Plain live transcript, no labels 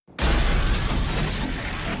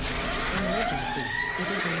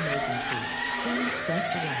Emergency. Queen's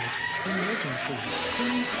Quest arrived. Emergency.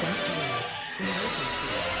 Queen's Quest arrived. Emergency.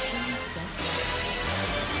 Queen's Quest arrived.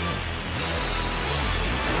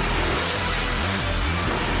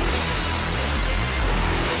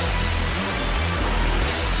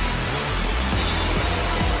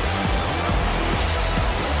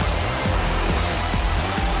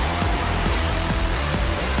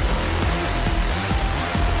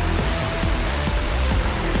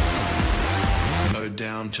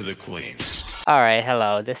 Down to the queens. All right,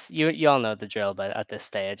 hello. You all know the drill, but at this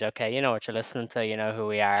stage, okay, you know what you're listening to. You know who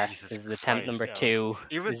we are. Jesus This is attempt Christ, number Alex. two.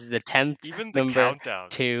 Even This is attempt even the number countdown,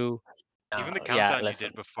 two. even the Yeah, countdown you listen.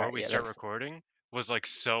 did All before right, we yeah, start listen. recording was like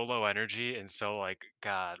so low energy and so like,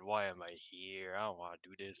 God, why am I here? I don't want to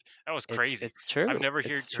do this. That was crazy. It's I've true. never It's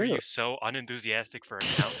heard true. you so unenthusiastic for a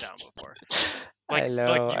countdown before. I Like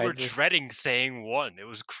know. you I were just dreading saying one. It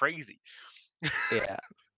was crazy. yeah.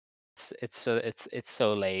 It's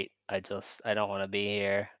so late. I don't want to be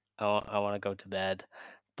here. I want to go to bed.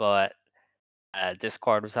 But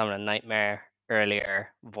Discord was having a nightmare earlier.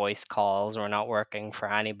 Voice calls were not working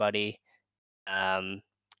for anybody. Um,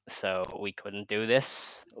 so we couldn't do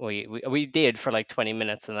this. We did for like 20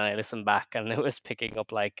 minutes, and then I listened back, and it was picking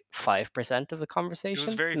up like 5% of the It was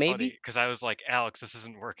conversation, very funny maybe. because I was like, Alex, this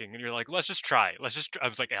isn't working. And you're like, let's just try. I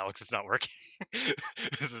was like, Alex, it's not working.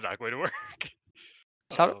 This is not going to work.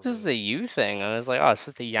 I thought it Oh, was man. a you thing. I was like, oh, it's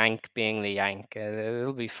just the yank being the yank.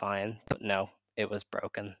 It'll be fine. But no, it was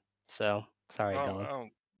broken. So sorry, I don't, I Dylan.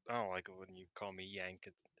 don't, I don't like it when you call me Yank.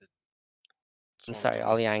 It's I'm one of sorry.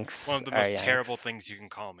 All yanks are terrible yanks. things you can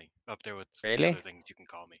call me, up there with the Really? other things you can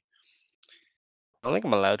call me. I don't think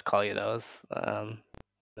I'm allowed to call you those.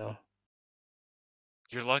 No.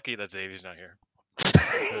 You're lucky that Xavier's not here,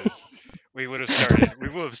 because we would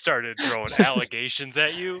have started throwing allegations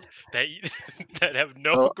at you that that have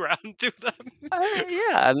no Well, ground to them.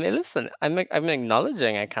 yeah, I mean, listen, I'm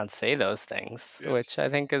acknowledging I can't say those things, which Yes, I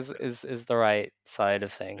think is yes, is the right side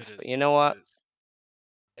of it things. But you is. know It what?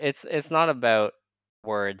 is. It's not about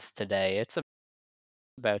words today. It's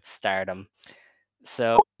about stardom.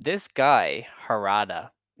 So this guy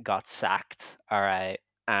Harada got sacked, all right,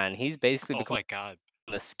 and he's basically Oh become my God.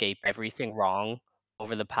 to escape everything wrong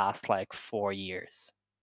over the past like 4 years.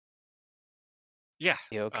 Yeah,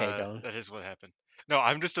 You okay, Dylan? that is what happened. No,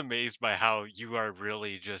 I'm just amazed by how you are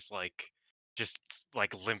really just like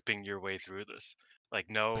limping your way through this. Like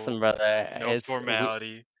Listen, brother, no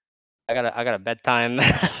formality. I got a bedtime.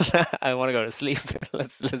 I want to go to sleep.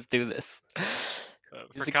 Let's do this.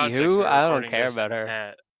 For Yuzuki context, who? I don't care about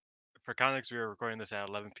her. we are recording this at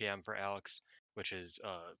 11 p.m. for Alex, which is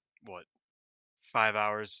what 5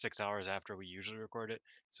 hours, 6 hours after we usually record it.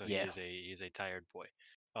 So Yeah, he is a tired boy.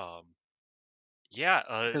 Um, yeah.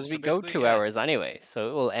 because So we go basically, 2 hours anyway, so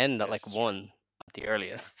it will end at like it's true. 1 at the Yeah,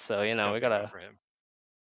 earliest. So this is gonna we be rough gotta. for him.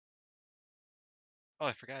 Oh,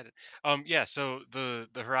 I forgot it. Yeah. So the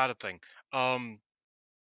Harada thing. Um,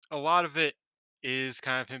 a lot of it is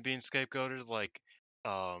kind of him being scapegoated. Like,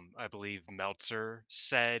 I believe Meltzer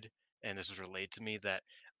said, and this was relayed to me, that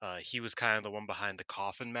he was kind of the one behind the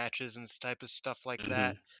coffin matches and type of stuff like Hmm.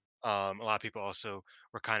 that. A lot of people also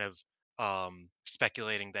were kind of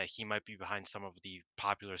speculating that he might be behind some of the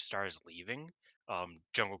popular stars leaving.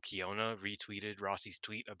 Jungle Kiona retweeted Rossi's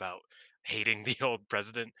tweet about hating the old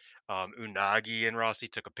president. Unagi and Rossi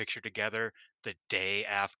took a picture together the day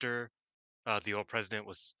after the old president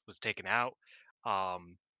was taken out,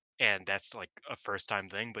 um, and that's like a first time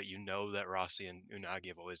thing. But you know that Rossi and Unagi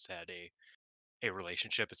have always had a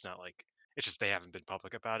relationship. It's not like it's just they haven't been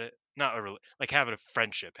public about it. Not like having a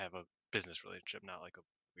friendship, have a business relationship, not like a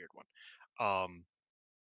weird one. Um,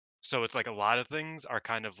 so it's like a lot of things are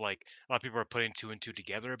kind of like a lot of people are putting two and two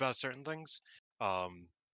together about certain things. Um,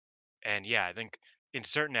 and yeah, I think in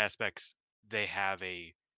certain aspects they have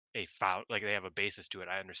a found like they have a basis to it.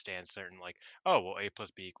 I understand certain like, oh well, A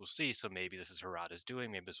plus B equals C, so maybe this is Harada's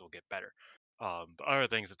doing, maybe this will get better. But other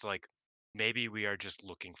things, it's like maybe we are just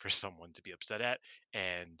looking for someone to be upset at,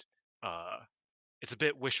 and uh, it's a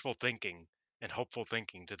bit wishful thinking and hopeful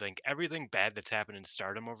thinking to think everything bad that's happened in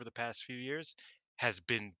Stardom over the past few years has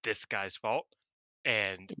been this guy's fault,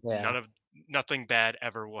 and Yeah. nothing bad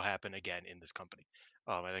ever will happen again in this company.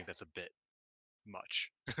 I think that's a bit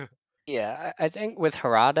much. Yeah, I think with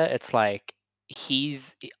Harada, it's like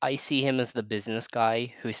I see him as the business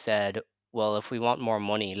guy who said, "Well, if we want more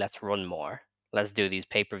money, let's run more. Let's do these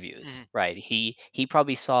pay-per-views." Mhm. Right? He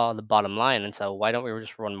probably saw the bottom line and said, "Why don't we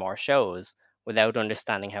just run more shows?" Without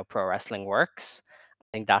understanding how pro wrestling works. I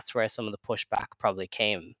think that's where some of the pushback probably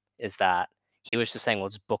came, is that he was just saying, "Well,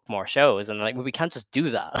 just book more shows," and like, well, we can't just do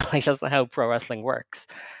that. Like that's not how pro wrestling works.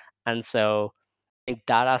 And so think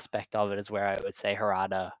that aspect of it is where I would say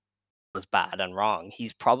Harada was bad and wrong.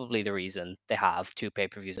 He's probably the reason they have 2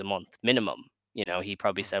 pay-per-views a month minimum. He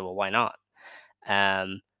probably said, Mhm. "Well, why not?"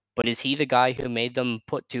 Um, but is he the guy who made them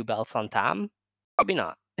put 2 belts on Tam? Probably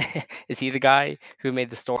not. Is he the guy who made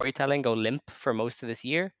the storytelling go limp for most of this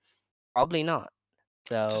year? Probably not.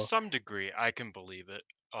 To So, some degree, I can believe it.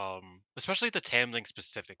 Especially the Tamling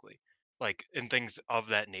specifically, like in things of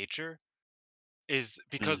that nature, is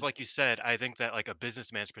because, mm, like you said, I think that like a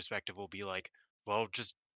businessman's perspective will be like, well,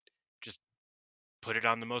 just put it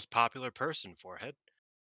on the most popular person forehead.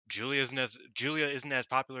 Julia isn't as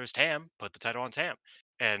popular as Tam. Put the title on Tam,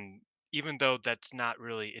 and even though that's not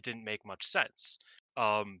really, it didn't make much sense.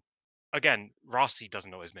 Um, Again, Rossi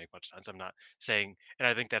doesn't always make much sense. I'm not saying, and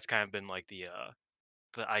I think that's kind of been like the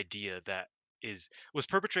idea that was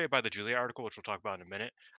perpetrated by the Julia article, which we'll talk about in a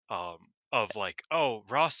minute, of like, oh,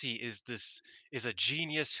 Rossi is a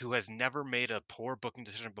genius who has never made a poor booking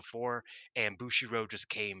decision before, and Bushiroad just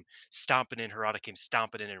came stomping in, Harada came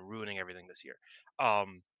stomping in and ruining everything this year.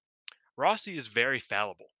 Um, Rossi is very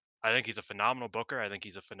fallible. I think he's a phenomenal booker. I think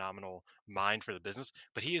he's a phenomenal mind for the business,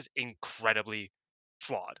 but he is incredibly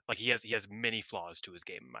flawed. Like he has many flaws to his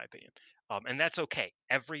game, in my opinion, and that's okay.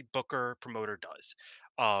 Every booker promoter does.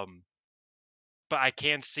 Um, but I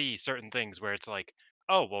can see certain things where it's like,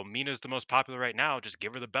 oh well, Mina's the most popular right now. Just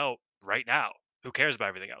give her the belt right now. Who cares about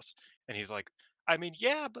everything else? And he's like, I mean,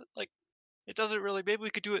 yeah, but like it doesn't really. Maybe we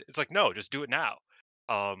could do it. It's like, no, just do it now.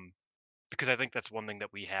 Um, because I think that's one thing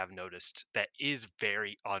that we have noticed that is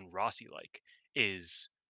very un-Rossi like is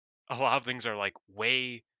a lot of things are like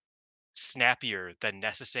way snappier than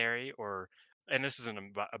necessary, or and this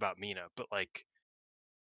isn't about Mina, but like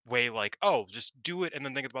way like, oh, just do it and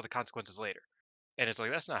then think about the consequences later. And it's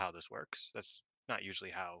like that's not how this works. That's not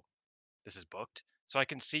usually how this is booked. So I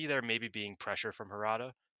can see there maybe being pressure from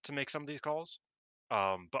Harada to make some of these calls.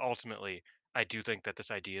 But ultimately, I do think that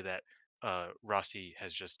this idea that Rossi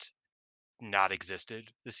has just not existed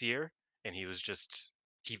this year and he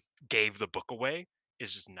gave the book away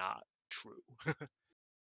is just not true.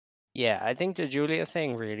 yeah, I think the Julia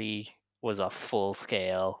thing really was a full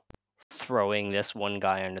scale throwing this one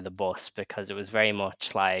guy under the bus because it was very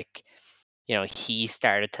much like, he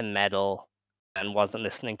started to meddle and wasn't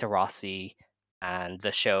listening to Rossi, and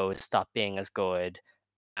the show stopped being as good.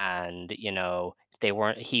 And,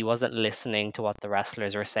 he wasn't listening to what the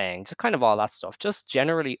wrestlers were saying. So, kind of all that stuff, just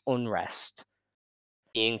generally unrest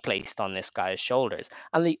being placed on this guy's shoulders.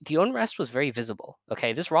 And the unrest was very visible.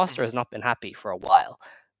 Okay, this roster Hmm. has not been happy for a while.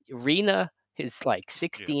 Rena is like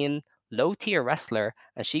Yeah. 16, low tier wrestler,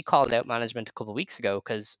 and she called out management a couple weeks ago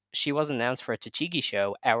because she was announced for a Tachigi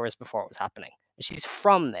show hours before it was happening. And she's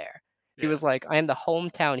from there. She Yeah. was like, I am the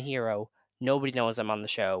hometown hero. Nobody knows I'm on the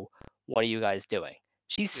show. What are you guys doing?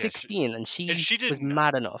 She's Yeah. 16 and And she she was didn't know.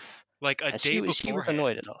 mad enough. Like a And day she was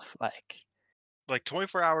annoyed beforehand, enough. Like,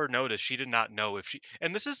 24-hour notice, she did not know if she,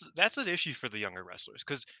 and that's an issue for the younger wrestlers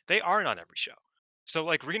because they aren't on every show. So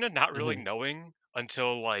like Rena not really mhm. knowing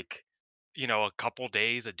until like, a couple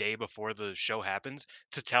days, a day before the show happens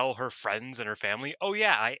to tell her friends and her family, oh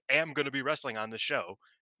yeah, I am going to be wrestling on this show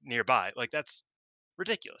nearby. Like that's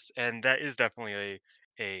ridiculous. And that is definitely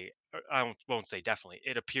I won't say definitely.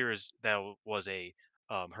 It appears that was a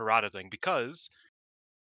Harada thing because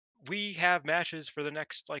we have matches for the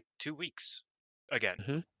next like 2 weeks again,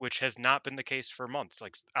 Mhm. which has not been the case for months.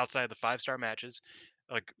 Like outside of the 5-star matches,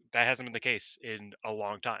 like that hasn't been the case in a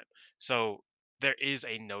long time. So there is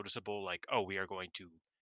a noticeable like, oh, we are going to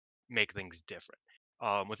make things different.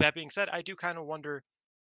 With that being said, I do kind of wonder,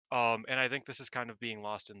 and I think this is kind of being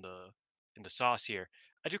lost in the sauce here.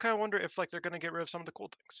 I do kind of wonder if like they're gonna get rid of some of the cool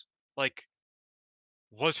things. Like,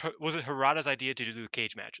 was it Harada's idea to do the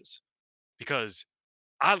cage matches? Because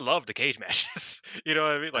I love the cage matches. You know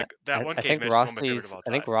what I mean? I Like that one I cage think match is one of my favorite of all I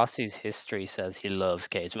think time. Rossi's history says he loves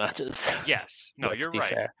cage matches. Yes. No, Let's you're be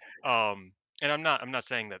right. fair. Um, and I'm not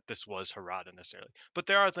saying that this was Harada necessarily, but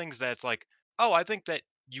there are things that's like, oh, I think that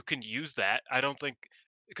you can use that. I don't think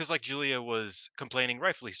because like Julia was complaining,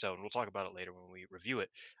 rightfully so, and we'll talk about it later when we review it,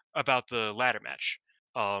 about the ladder match.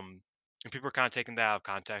 And people are kind of taking that out of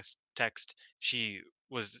context. Text. She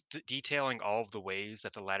was detailing all of the ways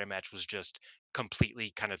that the ladder match was just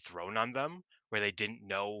completely kind of thrown on them, where they didn't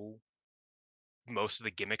know most of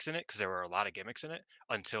the gimmicks in it because there were a lot of gimmicks in it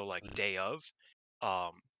until like Mhm, day of.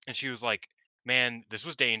 And she was like, "Man, this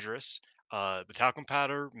was dangerous. The talcum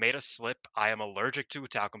powder made us slip. I am allergic to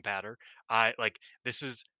talcum powder. I like this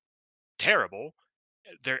is terrible.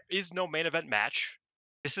 There is no main event match.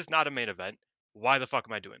 This is not a main event. Why the fuck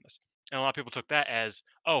am I doing this?" And a lot of people took that as,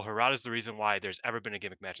 "Oh, Harada's the reason why there's ever been a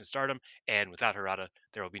gimmick match in Stardom, and without Harada,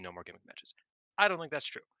 there will be no more gimmick matches." I don't think that's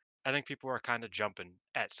true. I think people are kind of jumping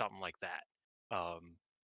at something like that. Um,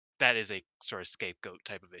 that is a sort of scapegoat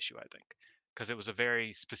type of issue, I think, because it was a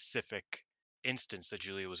very specific instance that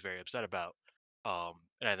Julia was very upset about.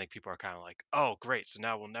 And I think people are kind of like, oh, great. So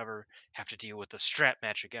now we'll never have to deal with the strap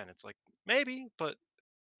match again. It's like, maybe, but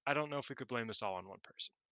I don't know if we could blame this all on one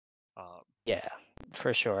person. Um, Yeah,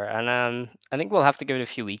 for sure. And I think we'll have to give it a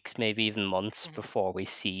few weeks, maybe even months, mhm. before we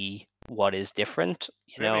see what is different.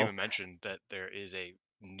 You We haven't know, even mentioned that there is a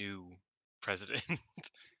new president.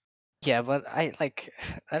 yeah, but I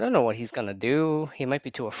don't know what he's gonna do. He might be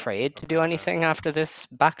too afraid to do Okada. anything after this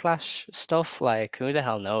backlash stuff. Like, who the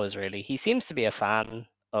hell knows, really? He seems to be a fan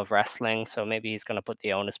of wrestling, so maybe he's gonna put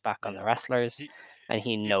the onus back on Yeah. the wrestlers, He and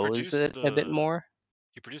he he knows produced it a bit the more.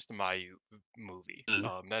 he produced the Mayu movie.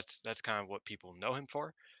 Mm. That's kind of what people know him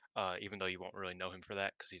for. Even though you won't really know him for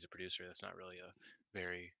that because he's a producer. That's not really a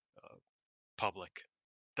very public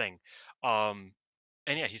thing. Um,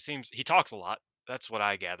 and yeah, he talks a lot. That's what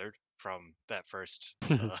I gathered from that first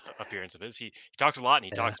appearance of his. He talks a lot and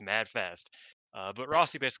he Yeah. talks mad fast. But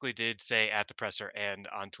Rossi Yes. basically did say at the presser and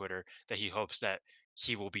on Twitter that he hopes that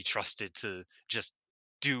he will be trusted to just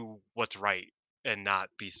do what's right and not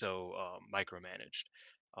be so micromanaged.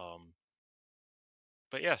 Um,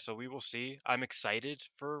 but yeah, so we will see. I'm excited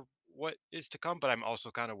for what is to come, but I'm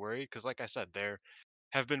also kind of worried because, like I said, there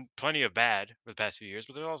have been plenty of bad for the past few years,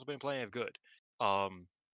 but there's also been plenty of good. Um,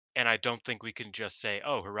 and I don't think we can just say,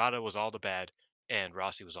 "Oh, Harada was all the bad and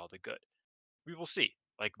Rossi was all the good." We will see.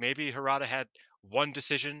 Like maybe Harada had one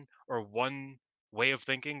decision or one way of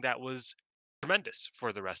thinking that was tremendous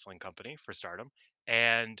for the wrestling company for Stardom,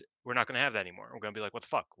 and we're not going to have that anymore. We're going to be like, "What the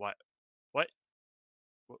fuck? What?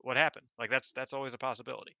 What happened?" Like that's always a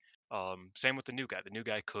possibility. Same with the new guy. The new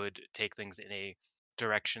guy could take things in a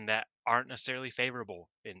direction that aren't necessarily favorable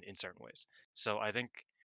in certain ways. So I think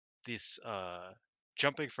this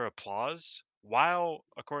jumping for applause, while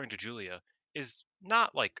according to Julia, is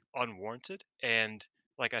not like unwarranted. And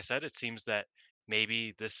like I said, it seems that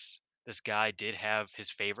maybe this guy did have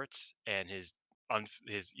his favorites and his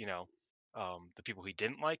the people he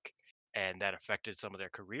didn't like, and that affected some of their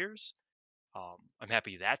careers. I'm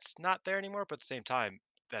happy that's not there anymore, but at the same time,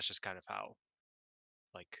 that's just kind of how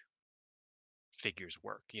like figures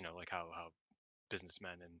work, like how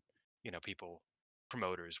businessmen and people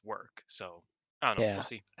promoters work. So I don't know. We'll Yeah,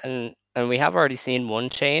 see. and we have already seen one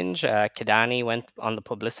change. Kidani went on the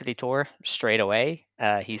publicity tour straight away.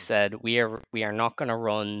 He Hmm. said, "We are not going to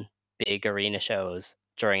run big arena shows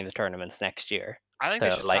during the tournaments next year I think they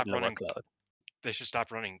to should stop lighten the running. workload." They should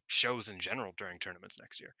stop running shows in general during tournaments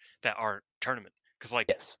next year that aren't tournament. Because like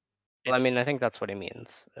Yes. Well, I it's mean, I think that's what he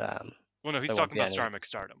means. well, no, There he's won't talking be about any. Star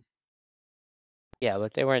Stardom. Yeah,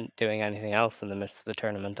 but they weren't doing anything else in the midst of the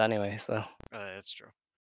tournament anyway. So That's true.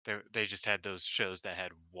 They just had those shows that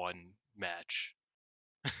had one match,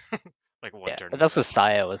 like one yeah, but tournament that's what match.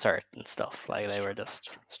 Saya was hurt and stuff. Like That's they were true. That's just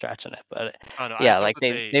true. stretching it. But I don't know. I yeah, just hope like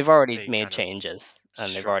that they've already they made kind of changes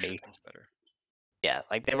and they've structure already. things better. Yeah,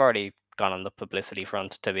 like they've already gone on the publicity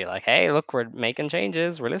front to be like, "Hey, look, we're making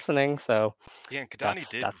changes, we're listening." So Yeah, and Kadani that's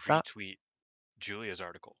did that's that. retweet Julia's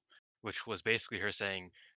article, which was basically her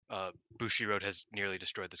saying, Bushiroad has nearly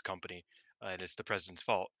destroyed this company, and it's the president's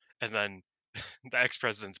fault. And then the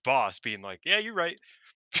ex-president's boss being like, "Yeah, you're right."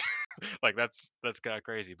 Like that's kind of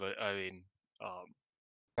crazy, but I mean, um,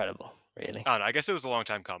 Incredible, really. I don't know. I guess it was a long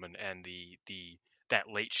time coming, and the that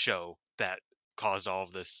late show that caused all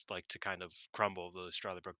of this like to kind of crumble, the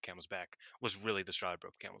straw that broke the camel's back, was really the straw that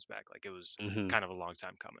broke the camel's back. Like it was Hmm. kind of a long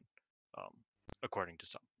time coming, um, according to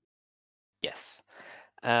some. Yes.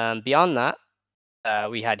 Beyond that,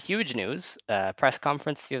 we had huge news. Press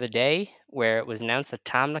conference the other day where it was announced that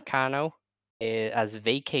Tam Nakano as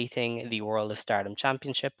vacating the World of Stardom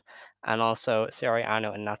Championship, and also Saori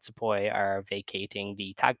Ano and Natsupoi are vacating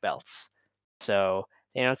the tag belts. So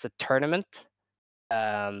they announced a tournament.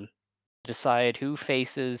 Um, decide who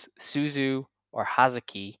faces Suzu or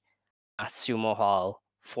Hazuki at Sumo Hall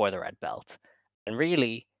for the red belt. And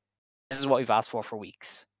really, this is what we've asked for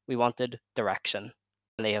weeks. We wanted direction,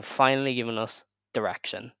 and they have finally given us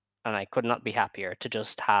direction. And I could not be happier to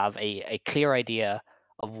just have a clear idea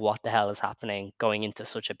of what the hell is happening going into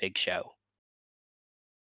such a big show.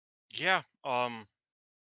 Yeah,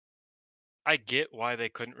 I get why they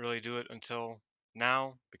couldn't really do it until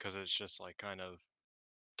now because it's just like kind of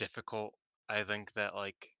difficult. I think that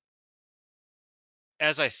like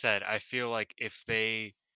as I said, I feel like if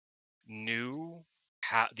they knew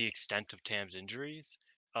how the extent of Tam's injuries,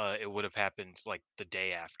 it would have happened like the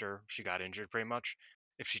day after she got injured, pretty much.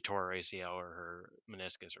 If she tore her ACL or her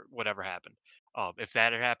meniscus or whatever happened, if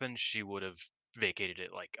that had happened, she would have vacated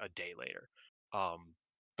it like a day later. Um,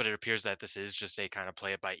 but it appears that this is just a kind of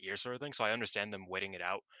play it by ear sort of thing. So I understand them waiting it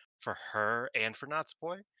out for her and for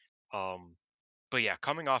Natsupoi. Um, but yeah,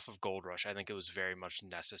 coming off of Gold Rush, I think it was very much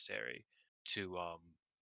necessary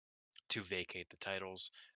to vacate the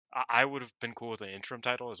titles. I would have been cool with an interim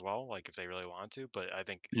title as well, like if they really wanted to. But I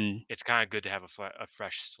think Mm. it's kind of good to have a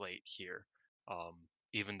fresh slate here,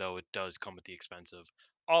 even though it does come at the expense of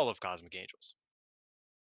all of Cosmic Angels,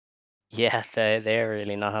 Yeah, they're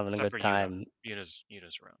really not having a except for good Yuna. time. Yuna's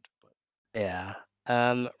around, but Yeah.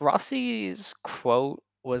 Rossi's quote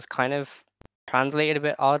was kind of translated a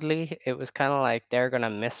bit oddly. It was kind of like they're gonna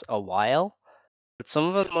miss a while, but some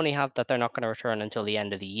of them only have that they're not gonna return until the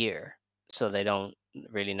end of the year, so they don't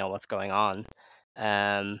really know what's going on.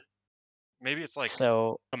 Um, maybe it's like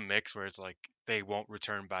so a mix where it's like they won't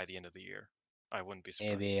return by the end of the year. I wouldn't be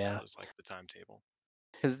maybe surprised if that was like the timetable.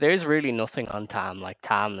 because there's really nothing on Tam. Like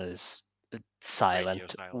Tam is Radio silent.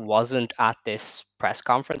 silent. Wasn't at this press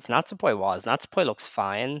conference. Natsupoi was. Natsupoi looks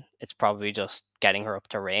fine. It's probably just getting her up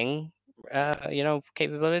to ring, Yeah.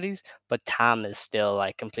 capabilities. But Tam is still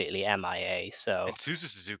like completely MIA. So, And Suzu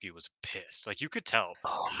Suzuki was pissed. Like you could tell.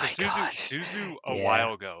 oh Because my gosh, Suzu a yeah,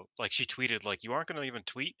 while ago, like she tweeted, like, you aren't gonna even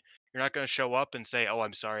tweet. You're not gonna show up and say, "Oh,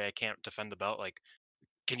 I'm sorry, I can't defend the belt." Like,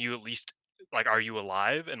 can you at least like, are you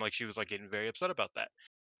alive? And like she was like getting very upset about that.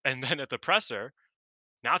 And then at the presser,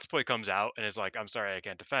 Natsupoi comes out and is like, "I'm sorry, I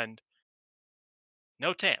can't defend."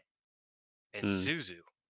 No Tam. And mm, Suzu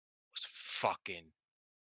was fucking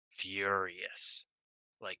furious.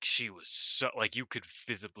 Like she was so like you could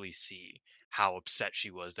visibly see how upset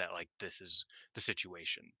she was that like this is the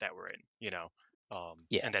situation that we're in,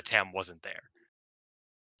 yeah. and that Tam wasn't there.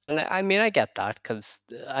 And I mean, I get that because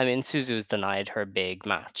I mean, Suzu's denied her big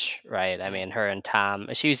match, right? I Mhm. mean, her and Tam.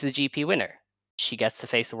 She was the GP winner. She gets to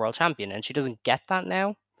face the world champion, and she doesn't get that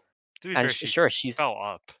now. To be And fair, she sure, she's fell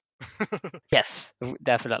up. yes,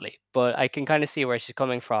 definitely. But I can kind of see where she's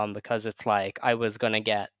coming from because it's like I was gonna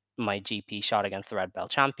get my GP shot against the red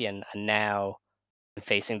belt champion, and now I'm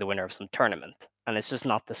facing the winner of some tournament, and it's just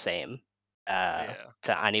not the same Yeah.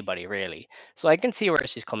 to anybody really. So I can see where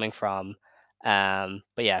she's coming from.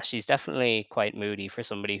 But yeah, she's definitely quite moody for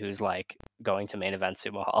somebody who's like going to main event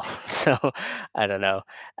sumo hall. So I don't know.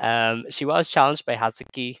 She was challenged by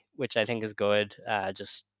Hazuki, which I think is good.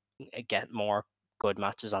 Just get more good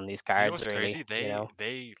matches on these You know cards, what's really. crazy? You know.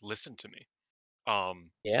 They listened to me.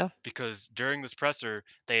 Um Yeah, because during this presser,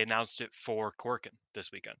 they announced it for Corkin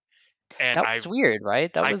this weekend. And that was weird,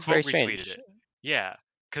 right? That I was quote very retweeted strange. it. Yeah,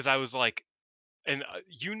 cuz I was like, and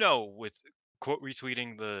with quote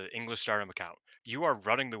retweeting the English Stardom account, you are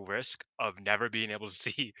running the risk of never being able to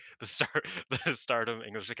see the Stardom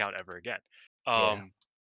English account ever again. Yeah, Um,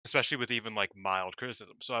 especially with even like mild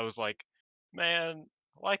criticism. So I was like, man,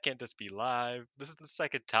 why can't this be live? This is the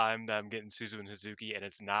second time that I'm getting Suzu and Hazuki and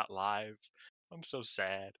it's not live. I'm so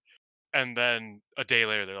sad. And then a day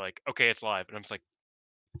later, they're like, okay, it's live. And I'm just like,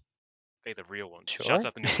 they the real ones. Shouts sure.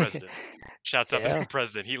 out the new president. Shouts out the Yeah. new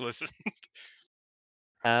president. He listened.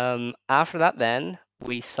 After that, then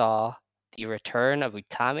we saw the return of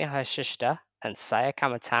Utami Hashishita and Saya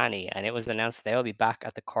Kamatani, and it was announced they will be back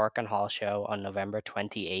at the Cork and Hall show on November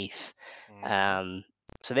 28th. Hmm. Um,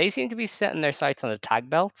 so they seem to be setting their sights on the tag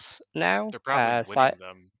belts now. They're probably winning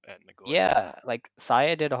them at Nagoya. Yeah, like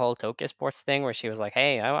Saya did a whole Tokyo Sports thing where she was like,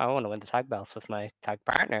 "Hey, I want to win the tag belts with my tag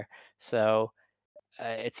partner." So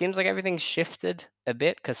it seems like everything's shifted a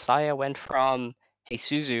bit because Saya went from "Hey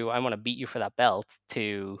Suzu, I want to beat you for that belt"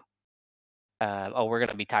 to "Oh, we're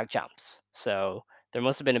gonna be tag champs." So there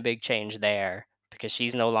must have been a big change there because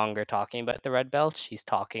she's no longer talking about the red belt; she's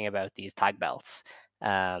talking about these tag belts.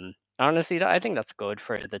 Honestly, I think that's good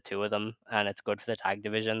for the two of them, and it's good for the tag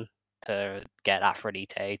division to get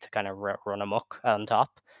Aphrodite to kind of run amok on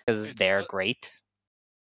top because It's they're uh, great.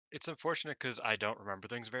 it's unfortunate because I don't remember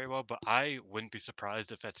things very well, but I wouldn't be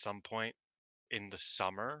surprised if at some point in the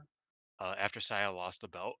summer, after Saya lost the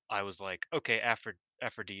belt, I was like, okay,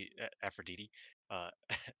 Aphrodite, uh,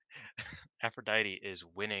 Aphrodite is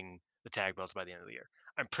winning the tag belts by the end of the year.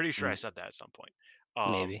 I'm pretty sure I Mm, said that at some point.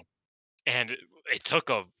 maybe. And it took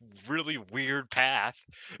a really weird path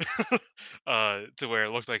to where it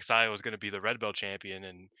looked like Saya was going to be the red belt champion,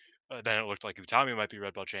 and then it looked like Utami might be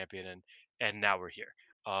red belt champion, and now we're here.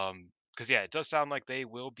 Because yeah, it does sound like they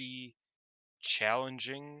will be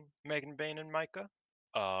challenging Megan Bain and Micah.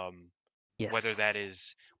 Um, Yes.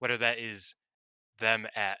 whether that is them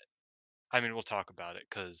at, I mean, we'll talk about it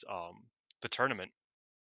because the tournament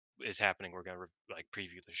is happening. We're gonna like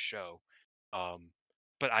preview the show, um,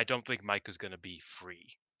 but I don't think Micah's gonna be free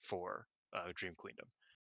for Dream Queendom.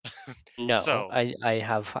 No, So I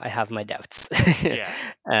have my doubts. yeah,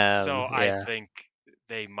 so I Yeah, think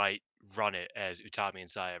they might run it as Utami and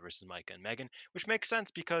Saya versus Micah and Megan, which makes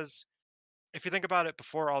sense because if you think about it,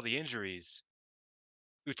 before all the injuries,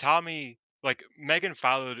 Utami, like Megan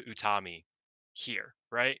followed Utami here,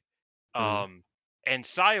 right? mm, Um, and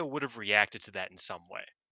Saya would have reacted to that in some way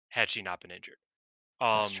had she not been injured.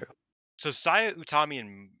 that's Um, true. so Saya, Utami,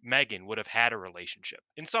 and Megan would have had a relationship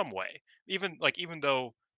in some way, even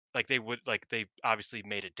though they obviously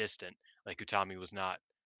made it distant. Like Utami was not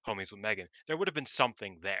homies with Megan. There would have been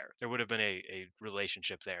something there. There would have been a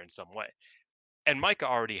relationship there in some way. And Micah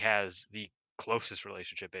already has the closest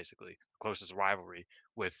relationship, basically, closest rivalry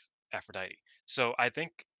with Aphrodite. So I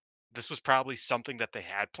think this was probably something that they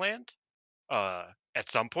had planned. At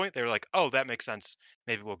some point, they were like, "Oh, that makes sense.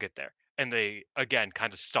 Maybe we'll get there." And they again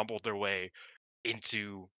kind of stumbled their way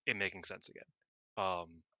into it making sense again.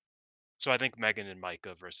 Um, so I think Megan and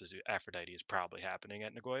Micah versus Aphrodite is probably happening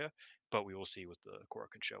at Nagoya, but we will see with the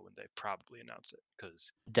Korakuen show when they probably announce it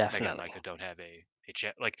because Megan and Definitely. Micah don't have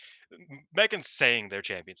like Megan's saying they're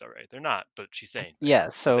champions already. They're not, but she's saying they Yeah,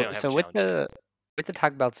 are, but they so don't have a so with challenger yet. the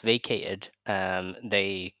tag belts vacated,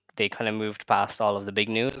 they kind of moved past all of the big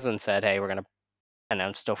news and said, "Hey, we're gonna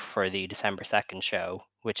announce stuff for the December 2nd show,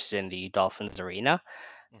 which is in the Dolphins Arena."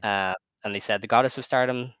 Hmm. Uh, and they said the Goddess of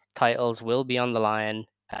Stardom titles will be on the line.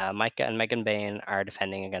 Micah and Megan Bain are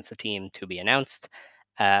defending against a team to be announced.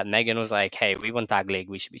 Megan was like, "Hey, we won Tag League.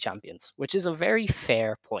 We should be champions," which is a very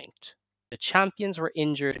fair point. The champions were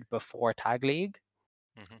injured before Tag League.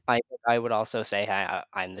 Hmm. I would also say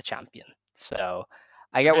I'm the champion. So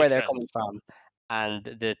I It get where makes they're coming sense. from. And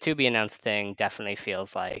the to be announced thing definitely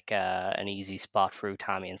feels like an easy spot for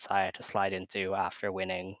Utami and Saya to slide into after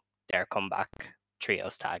winning their comeback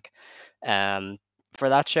trios tag. Um, for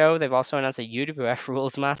that show, they've also announced a UWF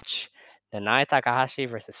rules match. Nanai Takahashi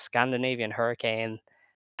versus Scandinavian Hurricane.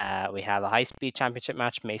 We have a high speed championship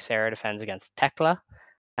match. May Sarah defends against Tekla.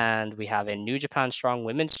 And we have a New Japan Strong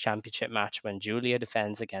Women's Championship match when Julia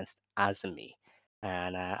defends against Azumi.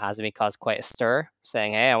 And Azumi caused quite a stir,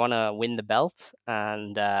 saying, "Hey, I want to win the belt,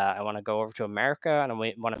 and I want to go over to America, and I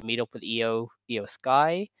want to meet up with Io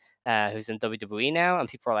Sky, who's in WWE now." And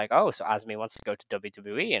people are like, "Oh, so Azumi wants to go to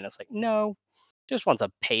WWE?" And it's like, no, just wants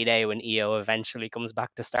a payday when Io eventually comes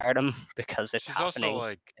back to Stardom because it's She's also happening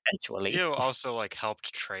like eventually. Io also like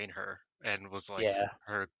helped train her and was like Yeah,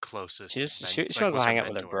 her she closest just she like wants to was her hang out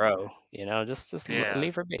with her mentor. bro, just Yeah.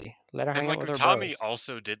 leave her be. Let her And hang out like with her Utami bros.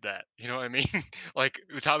 also did that. You know what I mean? Like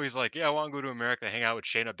Utami's like, yeah, I want to go to America and hang out with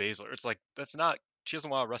Shayna Baszler. It's like that's not. She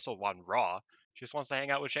doesn't want to wrestle on Raw. She just wants to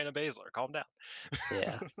hang out with Shayna Baszler. Calm down.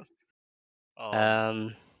 Yeah. um.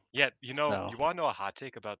 Um, Yeah. so You want to know a hot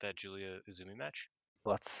take about that Julia Izumi match?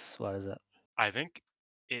 what is it? I think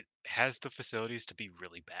it has the facilities to be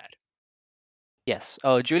really bad. Yes.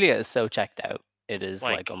 Oh, Julia is so checked out. It is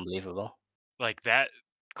like Like unbelievable. that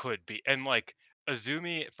could be, and like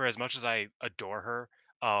Azumi, for as much as I adore her,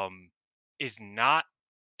 um, is not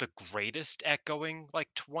the greatest at going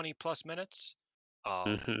like 20 plus minutes.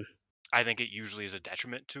 Um, Hmm. I think it usually is a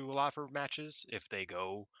detriment to a lot of her matches if they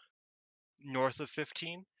go north of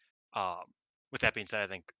 15. Um, with that being said, I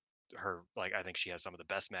think she has some of the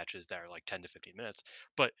best matches that are like 10 to 15 minutes,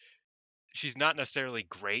 but she's not necessarily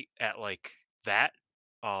great at like that.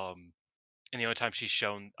 Um, and the only time she's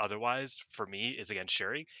shown otherwise for me is against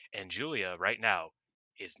Shuri, and Julia right now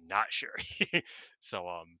is not Shuri.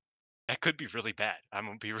 So that could be really bad. I'm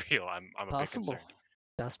gonna be real. I'm a bit Possible. concerned.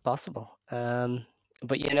 That's possible.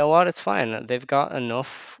 But you know what? It's fine. They've got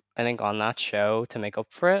enough, I think, on that show to make up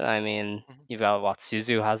for it. I mean, Mhm. you've got what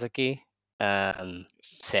Suzu Hazuki, um,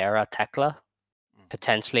 Yes. Sarah Tekla, Mhm.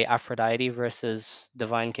 potentially Aphrodite versus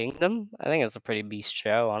Divine Kingdom. I think it's a pretty beast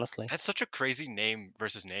show, honestly. That's such a crazy name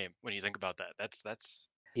versus name when you think about that. That's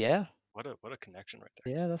Yeah, what a connection right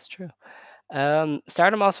there. yeah, that's true.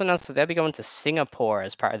 Stardom also announced that they'll be going to Singapore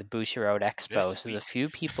as part of the Bushiroad Expo. This So week,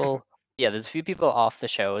 there's a few people off the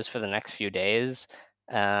shows for the next few days.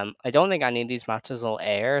 I don't think any of these matches will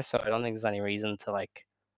air, so I don't think there's any reason to like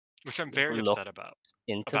which I'm very look upset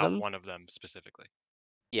into about them. one of them specifically.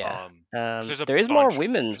 Yeah. 'Cause there's a There is more bunch of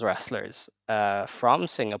good women's shows. wrestlers from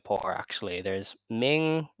Singapore actually. There's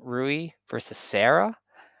Ming Rui versus Sarah.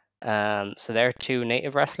 So there are two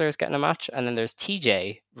native wrestlers getting a match, and then there's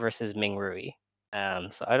TJ versus Ming Rui.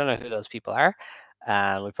 So I don't know who those people are.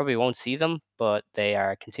 We probably won't see them, but they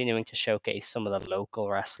are continuing to showcase some of the local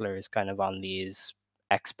wrestlers kind of on these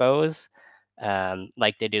expos,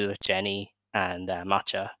 like they did with Jenny and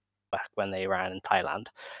Matcha back when they ran in Thailand.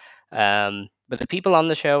 But the people on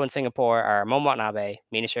the show in Singapore are Momo Watanabe,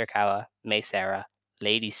 Mina Shirakawa, May Sarah,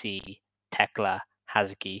 Lady C, Tekla,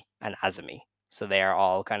 Hazuki, and Azumi. So they are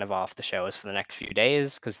all kind of off the shows for the next few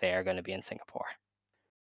days because they are going to be in Singapore.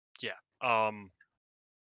 Yeah.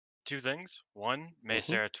 Two things. One, May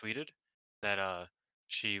Hmm. Sarah tweeted that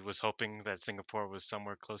she was hoping that Singapore was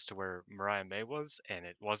somewhere close to where Mariah May was, and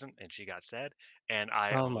it wasn't, and she got sad, and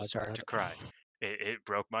I Oh my almost started god. to cry. It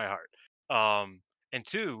broke my heart. And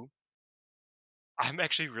two, I'm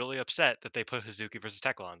actually really upset that they put Hazuki versus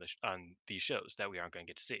Tekla on on these shows that we aren't going to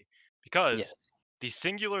get to see, because Yes. the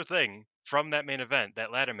singular thing from that main event,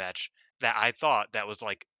 that ladder match, that I thought that was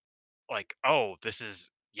oh, this is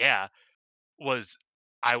yeah, was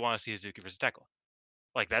I want to see Hazuki versus Tekla.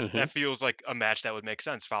 Like Hmm. that feels like a match that would make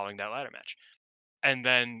sense following that ladder match. And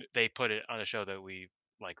then they put it on a show that we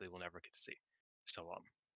likely will never get to see. So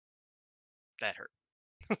that hurt.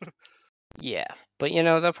 Yeah, but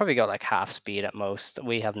they'll probably go like half speed at most.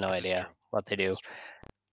 We have no This is idea true. what they This do. is true.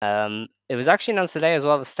 It was actually announced today as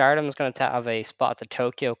well that Stardom is going to have a spot at the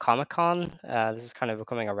Tokyo Comic Con. This is kind of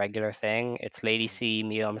becoming a regular thing. It's Lady Mhm. C,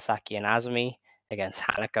 Miyu Amasaki, and Azumi against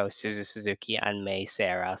Hanako, Suzu Suzuki, and Mei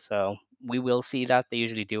Seira. So we will see that. They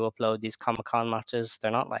usually do upload these Comic Con matches.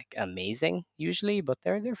 They're not like amazing usually, but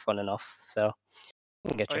they're fun enough. So you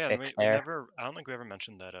can get Oh your yeah, and fix we there. never. I don't think we ever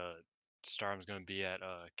mentioned that Stardom's going to be at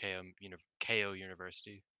KO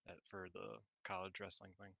University for the college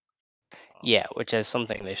wrestling thing. Um, Yeah, which is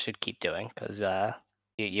something they should keep doing because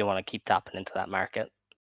you want to keep tapping into that market.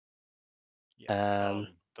 yeah.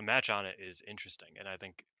 Um, The match on it is interesting, and I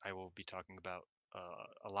think I will be talking about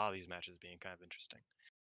a lot of these matches being kind of interesting.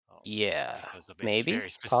 um, yeah, because of a maybe, very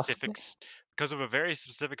specific possibly. because of a very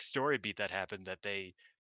specific story beat that happened that they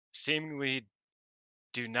seemingly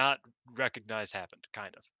do not recognize happened.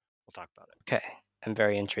 Kind of. We'll talk about it. Okay, I'm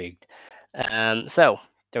very intrigued. So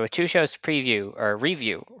there were two shows to preview or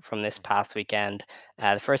review from this Mhm. past weekend.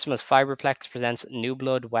 The first one was Fiberplex presents New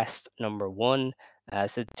Blood West number one.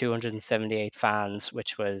 This is 278 fans,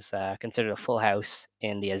 which was considered a full house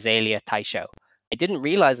in the Azalea Taisho. I didn't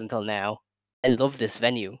realize until now. I love this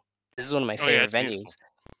venue. This is one of my Oh yeah, favorite it's beautiful. venues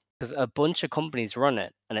because a bunch of companies run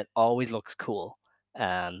it and it always looks cool.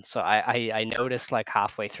 So I noticed like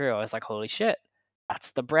halfway through, I was like, holy shit,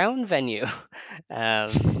 that's the Brown venue.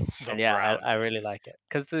 The And yeah, brown I really venue, like it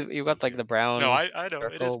because you've so got like the good. No, brown I know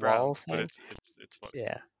it is circle wall brown, but thing. it's funny.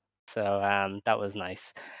 Yeah. So that was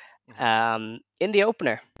nice. Mhm. In the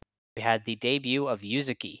opener, we had the debut of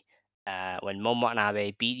YUZUKI when Momo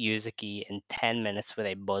Watanabe beat YUZUKI in 10 minutes with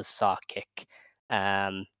a buzzsaw kick.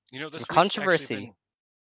 Um, You know, some this week's actually controversy been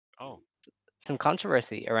oh some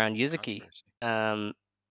controversy around Yuzuki. controversy. Um,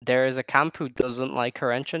 there is a camp who doesn't like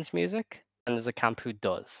her entrance music, and there's a camp who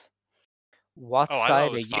does. What Oh, I thought it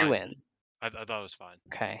side are was you fine. in? I thought it was fine.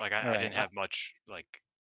 Okay, Like all I right, didn't have much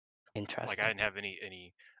I interesting. didn't have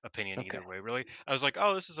any opinion Okay, either way, really. I was like,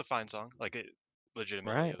 "Oh, this is a fine song." Like, it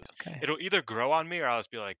legitimately, right, okay. it'll either grow on me or I'll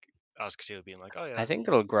just be like, I'll just continue being like, "Oh I yeah." think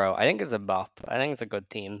it'll grow. I think it's a bop. I think it's a good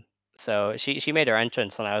theme. So she made her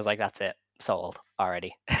entrance, and I was like, that's it, sold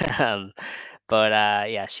already. um, but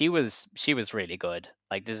yeah, she was really good.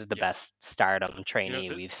 Like this is the Yes. best Stardom You know,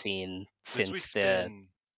 trainee we've seen this since week's the been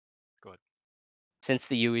good. since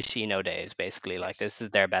the Ueshino days, basically. Like this Yes. is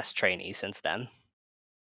their best trainee since then.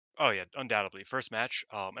 Oh yeah, undoubtedly. First match,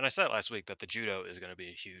 and I said it last week that the judo is going to be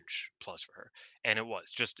a huge plus for her, and it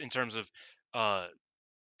was just in terms of uh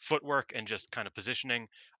footwork and just kind of positioning.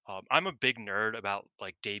 I'm a big nerd about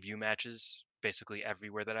like debut matches, basically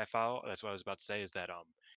everywhere that I follow. That's what I was about to say is that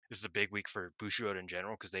this is a big week for Bushiroad in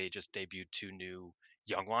general because they just debuted two new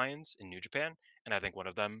young lions in New Japan, and I think one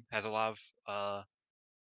of them has a lot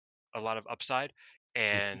of upside.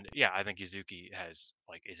 Mhm. And yeah, I think Yuzuki has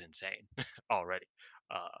is insane already,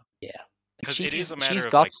 Yeah, like because it is a she's matter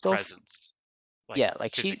of got like stuff. presence, like Yeah,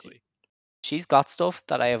 like physically. she's got stuff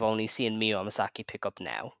that I have only seen Miyu Amasaki pick up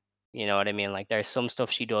now. You know what I mean? Like there's some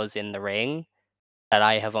stuff she does in the ring that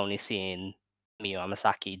I have only seen Miyu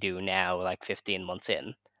Amasaki do now, like 15 months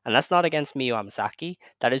in. And that's not against Miyu Amasaki.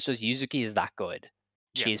 That is just Yuzuki is that good.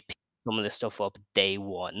 Yeah, She's picked some of this stuff up day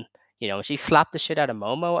one. When she slapped the shit out of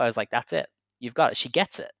Momo, I was like, that's it. You've got it. She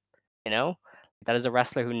gets it. You know? That is a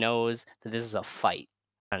wrestler who knows that this is a fight.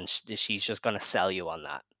 And she's just going to sell you on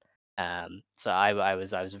that. So I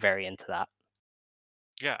was very into that.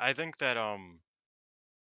 yeah. I think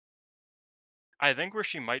where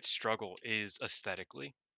she might struggle is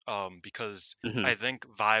aesthetically, because Hmm. I think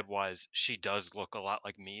vibe wise she does look a lot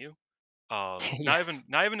like Miyu. Yes.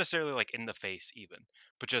 Not even necessarily like in the face even,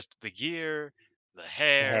 but just the gear, the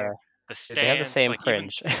The hair. hair, the Dude, they have the stance, same like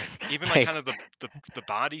fringe. even like kind Like, of the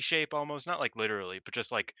body shape almost, not like literally, but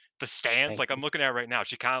just like the stance. thank Like I'm you. looking at it right now,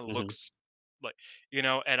 she kind of Hmm. looks like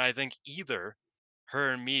and I think either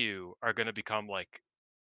her and Miyu are gonna become like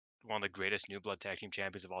one of the greatest new blood tag team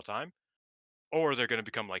champions of all time, or they're gonna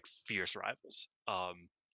become like fierce rivals. And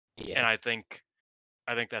Yeah, I think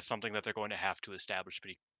that's something that they're going to have to establish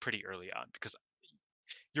pretty early on because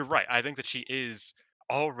you're right. I think that she is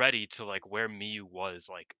already to like where Miyu was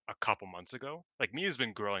like a couple months ago. Like Miyu's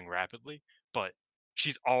been growing rapidly, but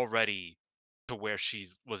she's already to where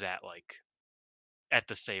she's was at like at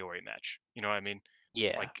the Sayori match. You know what I mean?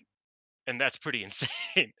 yeah. Like, and that's pretty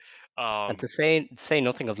insane. And um, to say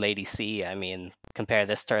nothing of Lady C, I mean, compare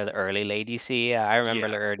this to the early Lady C. I remember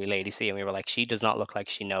yeah. the early Lady C, and we were like, she does not look like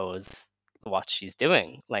she knows what she's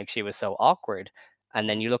doing. Like she was so awkward. And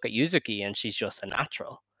then Mhm. you look at Yuzuki, and she's just a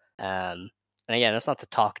natural. And again, that's not to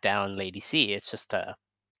talk down Lady C. It's just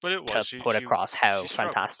But it was to put across how she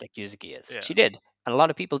struggled. fantastic Yuzuki is. Yeah. She did, and a lot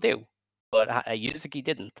of people do, but Yuzuki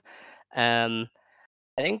didn't. Um,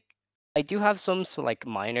 I think I do have some like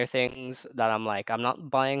minor things that I'm like, I'm not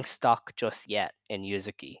buying stock just yet in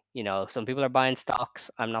Yuzuki. You know, some people are buying stocks.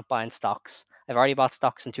 I'm not buying stocks. I've already bought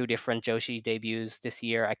stocks in two different Joshi debuts this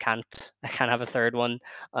year. I can't have a third one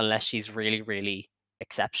unless she's really, really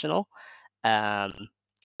exceptional. Um,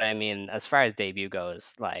 but I mean, as far as debut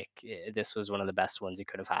goes, like this was one of the best ones you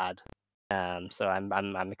could have had. So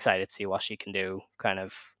I'm excited to see what she can do, kind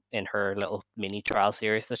of in her little mini trial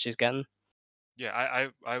series that she's getting. Yeah,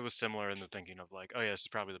 I was similar in the thinking of like, oh yeah, this is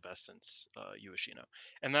probably the best since Ueshino.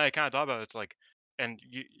 And then I kind of thought about it, it's like, and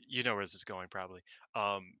you know where this is going probably.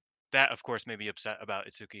 Um, that of course made me upset about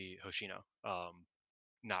Itsuki Hoshino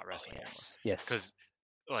not Oh wrestling anymore, yes, yes. because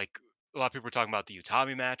like a lot of people were talking about the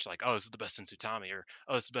Utami match, like, oh, this is the best since Utami, or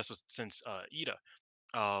oh, this is the best since Ida.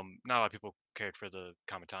 Not a lot of people cared for the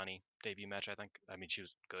Kamitani debut match. I think. I mean, she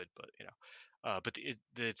was good, but you know, but the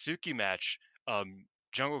Itsuki match,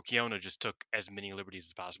 Jungle Kiona just took as many liberties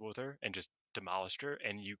as possible with her and just demolished her,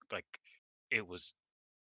 and you like, it was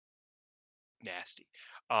nasty.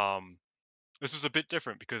 Um, this was a bit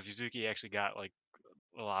different because Suzuki actually got like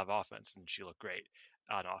a lot of offense, and she looked great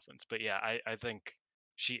on offense. But yeah, I think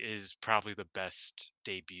she is probably the best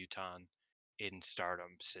debutante in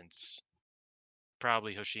Stardom since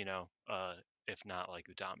probably Hoshino, if not like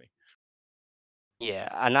Utami. Yeah,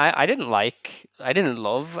 and I didn't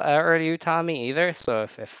love early Utami either. So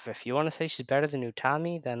if you want to say she's better than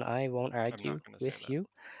Utami, then I won't I'm not argue gonna say with that. you.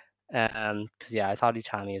 Because yeah, I thought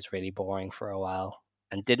Utami was really boring for a while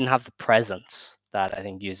and didn't have the presence that I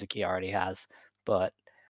think Yuzuki already has. But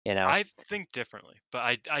you know, I think differently,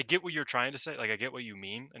 but I get what you're trying to say. Like I get what you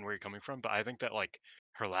mean and where you're coming from, but I think that like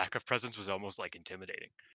her lack of presence was almost like intimidating.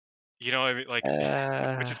 You know what I mean? Like,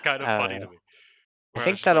 which is kind of I don't funny to know. me. I Where I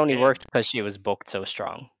was think just that like, only damn, worked because she was booked so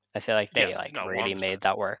strong. I feel like they yes, like no, really 100%. made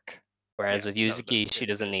that work. Whereas Yeah, with that Yuzuki, she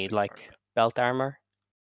doesn't is a need huge part of like it. belt armor.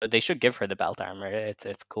 But they should give her the belt armor.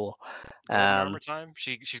 It's cool. Golden armor Um, time.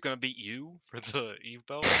 She's gonna beat you for the Eve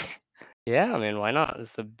belt. yeah, I mean, why not?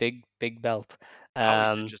 It's a big belt. Howie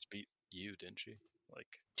did Um, just beat you, didn't she? Like,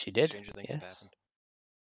 she did, stranger things have yes.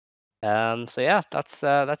 happened. So yeah, that's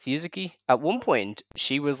Yuzuki. At one point,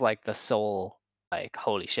 she was like the sole like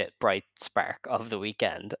holy shit bright spark of the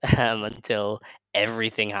weekend until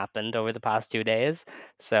everything happened over the past 2 days.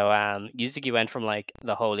 So Yuzuki went from like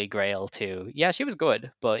the holy grail to yeah, she was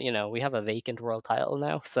good, but you know we have a vacant world title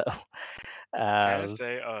now, so Can I um,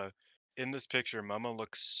 say, in this picture, Mama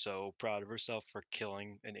looks so proud of herself for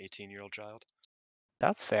killing an 18-year-old child.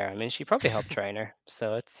 that's fair. I mean, she probably helped train her,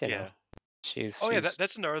 so it's Yeah. Oh yeah, she's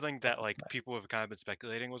that's another thing that like people have kind of been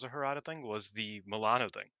speculating was a Harada thing was the Milano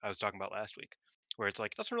thing I was talking about last week, where it's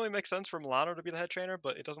like it doesn't really make sense for Milano to be the head trainer,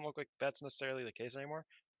 but it doesn't look like that's necessarily the case anymore.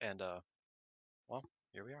 And well,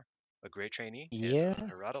 here we are, a great trainee and yeah.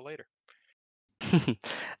 Harada later.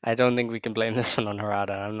 I don't think we can blame this one on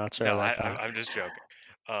Harada. I'm not sure No, about that. I'm just joking.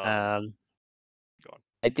 Um, Go on.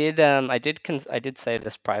 I did say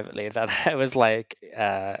this privately that I was like,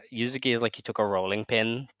 Yuzuki is like he took a rolling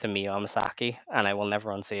pin to Miyu Amasaki, and I will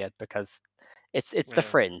never unsee it because it's the Yeah,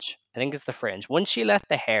 fringe. I think it's the fringe. When she let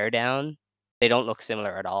the hair down, they don't look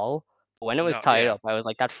similar at all. But when it was no, tied yeah, up, I was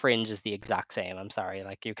like, that fringe is the exact same. I'm sorry,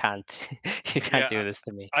 like you can't you can't yeah. do this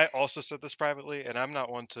to me. I also said this privately, and I'm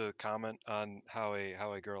not one to comment on how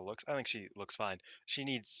a girl looks. I think she looks fine. She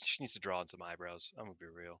needs to draw on some eyebrows. I'm gonna be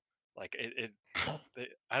real. Like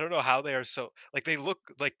I don't know how they are so like they look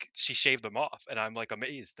like she shaved them off, and I'm like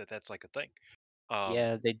amazed that that's like a thing. Um,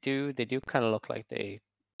 Yeah, they do kind of look like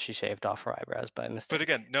she shaved off her eyebrows by but mistake.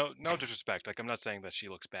 again, no disrespect. Like I'm not saying that she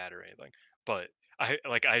looks bad or anything, but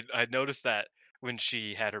I noticed that when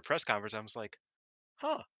she had her press conference, I was like,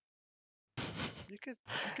 huh, you could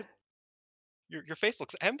you could your face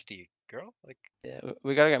looks empty, girl. Like, Yeah,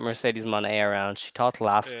 we gotta get Mercedes Monet around. She taught the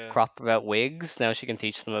last yeah, crop about wigs. Now she can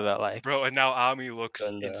teach them about bro. like And now Ami looks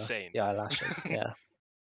doing insane. the eyelashes. Yeah.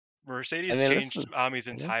 I Mercedes mean, changed listen, Ami's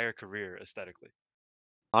you know, entire career aesthetically.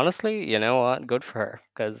 honestly, you know what? Good for her.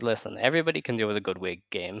 Because listen, everybody can do with a good wig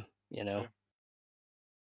game. You know. Yeah.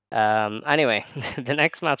 Anyway, the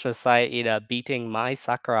next match was Saida beating Mai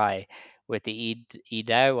Sakurai with the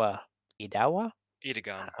Idawa?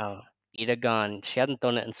 Itagon. Oh, Ida. She hadn't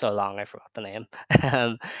done it in so long, I forgot the name.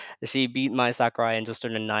 Um, she beat Mai Sakurai in just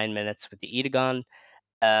under 9 minutes with the Ida.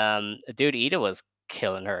 Dude, Ida was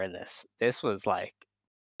killing her in this. This was like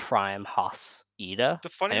prime Haas Ida, The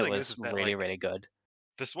funny and it thing was is that really, like really good.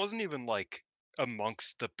 this wasn't even like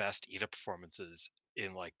amongst the best Ida performances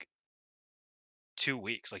in like 2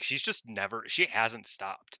 weeks. Like she hasn't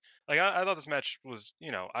stopped. Like I thought this match was,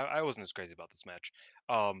 I wasn't as crazy about this match.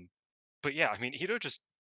 Um, but yeah, I mean, Ito just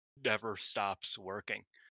never stops working.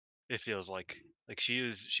 It feels like she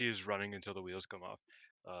is running until the wheels come off.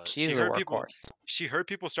 She She's a heard people workhorse. she heard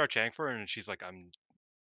people start chanting for her, and she's like,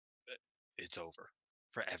 it's over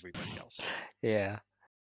for everybody else. Yeah,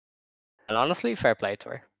 and honestly, fair play to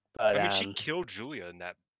her. But I mean, she killed Julia in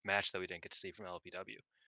that match that we didn't get to see from LPW.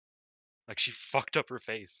 Like she fucked up her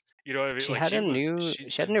face. You know what I mean? she Like had a new she's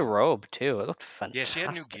she had a new been robe too. It looked yeah, she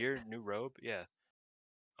had new fantastic. gear, new robe. Yeah.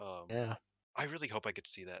 Um, Yeah. I really hope I get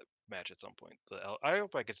to see that match at some point. I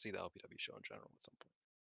hope I get to see the LPW show in general at some point.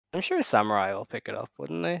 I'm sure Samurai will pick it up,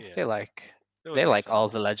 wouldn't they? Yeah, They like it would they make like all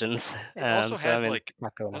sense. the legends. It also So I had mean, like,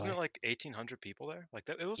 not going wasn't it away. like 1,800 people there? Like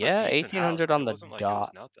that, it was a Yeah, decent house. 1800 Like on it the wasn't like it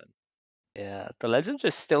was dot. nothing. Yeah, the legends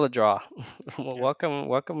is still a draw. Yeah,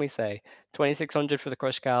 What can we say? 2600 for the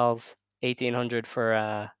Crush Gals, 1800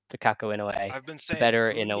 for the Kako in a way. I've been The saying better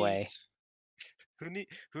in a way.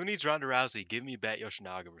 who needs Ronda Rousey? Give me Bat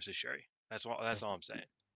Yoshinaga versus Sherry. That's all I'm saying.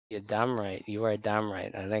 You're damn right. You are damn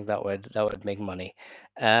right. I think that would make money.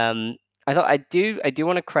 Um, I do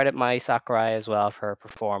want to credit my Sakurai as well for her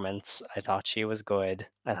performance. I thought she was good.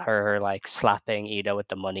 And her like slapping Ida with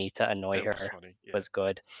the money to annoy That was her funny. Yeah, was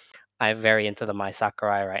good. I'm very into the my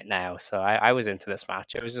Sakurai right now, so I was into this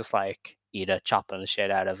match. It was just like Ida chopping the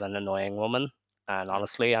shit out of an annoying woman, and yeah.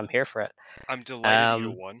 honestly, I'm here for it. I'm delighted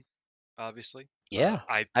Ida Um, won. Obviously, yeah,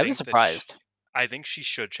 I I was think that surprised. I think she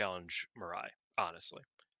should challenge Mirai. Honestly,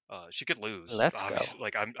 she could lose. Let's go. Obviously,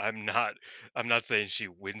 like I'm not saying she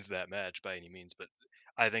wins that match by any means, but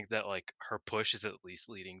I think that like her push is at least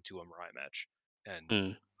leading to a Mirai match, and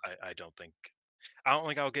Hmm. I don't think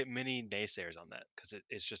I'll get many naysayers on that because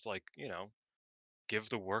it's just like give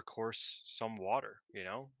the workhorse some water,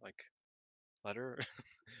 like let her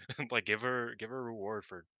like give her a reward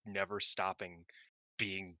for never stopping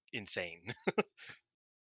being insane.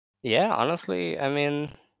 Yeah, honestly, I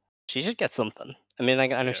mean, she should get something. I mean, I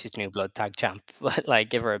know Yeah. she's new blood tag champ, but like,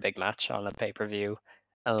 give her a big match on a pay per view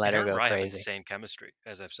and let And her her and go Rye have crazy. insane chemistry,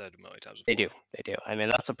 as I've said a million times They before. do, they do. I mean,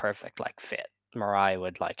 that's a perfect like fit. Mariah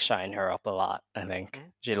would like shine her up a lot. I think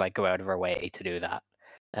Mhm. she'd like go out of her way to do that.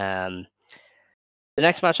 Um, The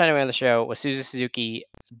next match anyway on the show was Suzuki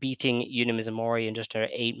beating Yuna Mizumori in just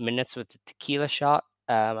 8 minutes with the tequila shot.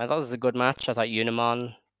 I thought this was a good match. I thought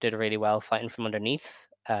Unimon did really well fighting from underneath.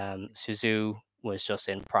 Suzu was just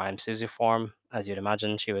in prime Suzu form, as you'd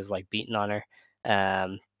imagine. She was like beating on her.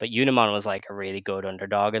 But Unimon was like a really good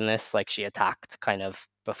underdog in this. Like she attacked kind of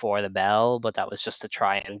before the bell, but that was just to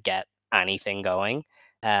try and get anything going.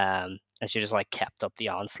 And she just like kept up the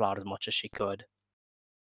onslaught as much as she could.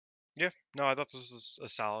 Yeah, no, I thought this was a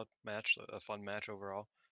solid match, a fun match overall.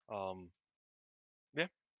 Um, yeah,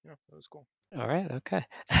 yeah, it was cool. All right, okay.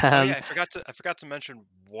 Oh yeah, Um, I forgot to mention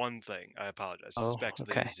one thing. I apologize. This is Oh, back to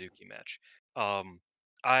the okay. Yuzuki match. Um,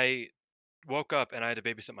 I woke up and I had to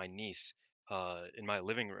babysit my niece in my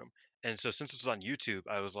living room. And so since this was on YouTube,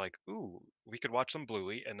 I was like, "Ooh, we could watch some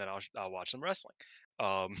Bluey, and then I'll watch some wrestling."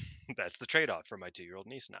 Um, that's the trade-off for my 2-year-old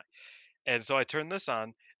niece and I. And so I turned this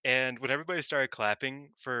on, and when everybody started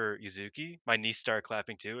clapping for Yuzuki, my niece started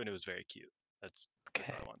clapping too, and it was very cute. That's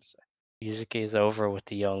all I Okay. wanted to say. Yuzuki is over with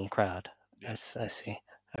the young crowd. Yes, I see. yes.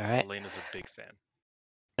 All right. Elena's a big fan.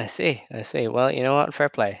 I see. I see. Well, you know what? Fair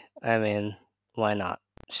play. I mean, why not?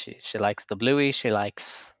 She likes the bluey. She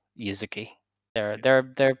likes Yuzuki. Yeah.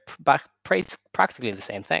 Practically the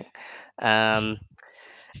same thing. Um,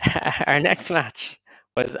 our next match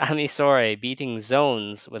was Ami Sourei beating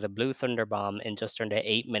Zones with a Blue Thunder Bomb in just under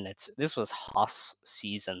 8 minutes. This was Haas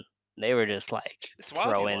season. They were just like It's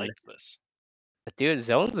wild you throwing. liked this. Dude,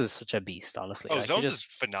 Zones is such a beast. Honestly, Oh, like she Zones is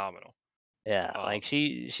just phenomenal. Yeah, like Um,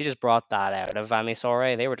 she just brought that out of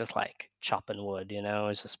Amisore. They were just like chopping wood,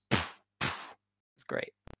 It's just it's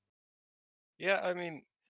great. yeah, I mean,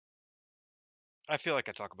 I feel like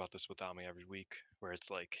I talk about this with Ami every week, where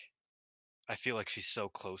it's like I feel like she's so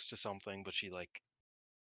close to something, but she like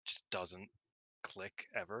just doesn't click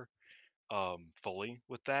ever fully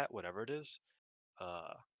with that, whatever it is.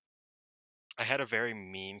 Uh, I had a very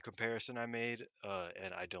mean comparison I made,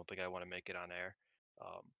 and I don't think I want to make it on air.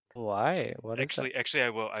 Um, Why? What is it? actually, I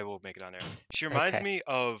will make it on air. She reminds Okay. me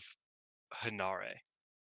of Hinare,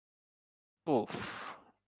 Oof.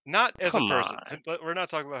 not as a Come person. on. But we're not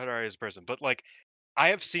talking about Hinare as a person, but like I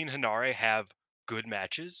have seen Hinare have good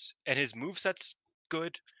matches, and his moveset's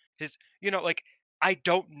good. His, like I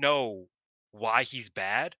don't know why he's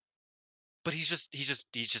bad, but he's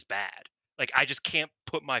just bad. Like I just can't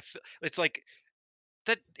put it's like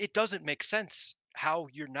that. It doesn't make sense how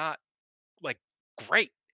you're not like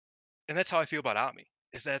great. And that's how I feel about Ami.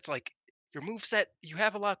 Is that it's like your move set, you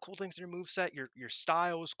have a lot of cool things in your move set. Your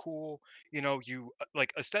style is cool. You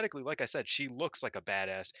like aesthetically, like I said, she looks like a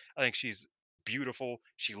badass. I think she's beautiful.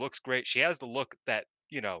 She looks great. She has the look that,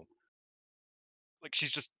 like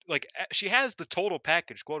she's just like she has the total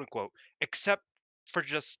package, quote unquote, except for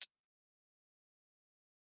just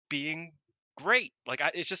being great. Like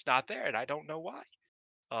it's just not there, and I don't know why.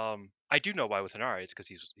 I do know why with Hanari. It's because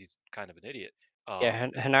he's kind of an idiot. Yeah,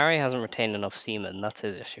 Um, Hanari hasn't retained enough semen. That's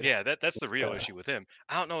his issue. Yeah, that's the It's, real issue with him.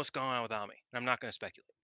 I don't know what's going on with Ami. I'm not going to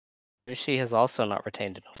speculate. she has also not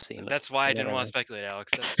retained enough semen. That's why I You didn't never want to know. speculate,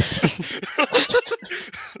 Alex.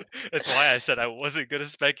 That's why I said I wasn't going to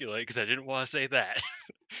speculate because I didn't want to say that.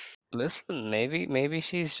 Listen, maybe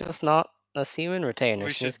she's just not a semen retainer.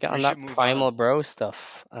 We She needs should to get we on should that move primal on. bro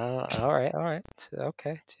stuff. All right,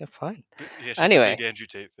 okay, yeah, fine. Yeah, she's a Anyway, big Andrew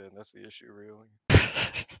Tate fan. That's the issue, really.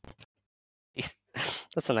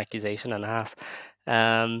 that's an accusation and a half.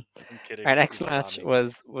 Um, I'm our kidding. We next love match Ami.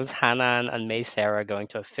 was Hanan and May Sarah going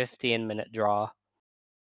to a 15-minute draw.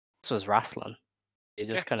 This was wrestling. They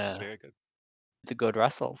Yeah, just kind this is of very good. the good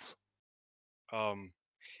wrestles. Um,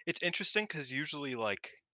 it's interesting because usually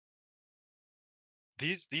like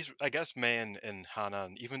these I guess May and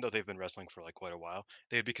Hanan, even though they've been wrestling for like quite a while,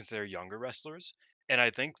 they'd be considered younger wrestlers. And I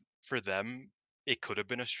think for them it could have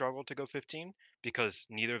been a struggle to go 15 because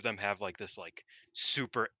neither of them have like this like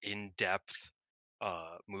super in-depth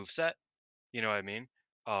move set. You know what I mean?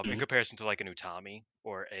 In Mm. comparison to like an Utami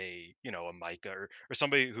or a Micah or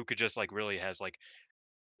somebody who could just like really has like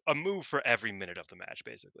a move for every minute of the match,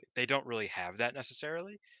 basically. They don't really have that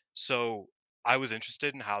necessarily. So I was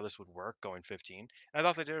interested in how this would work going 15. And I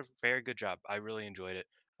thought they did a very good job. I really enjoyed it.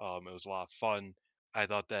 It was a lot of fun. I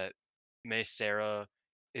thought that May Sarah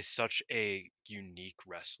is such a unique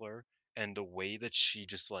wrestler, and the way that she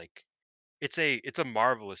just like it's a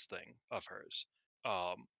marvelous thing of hers.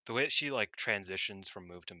 The way that she like transitions from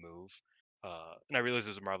move to move. And I realize it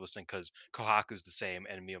was a marvelous thing because Kohaku's the same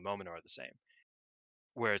and Mio Momona are the same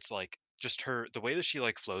where it's like just the way that she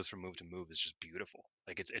like flows from move to move is just beautiful.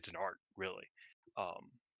 Like it's an art, really.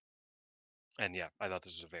 Um, and yeah, I thought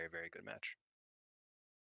this was a very, very good match.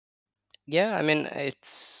 Yeah, I mean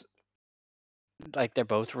it's like they're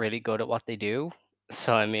both really good at what they do.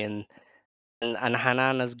 So I mean, and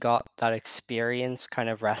Hanan has got that experience kind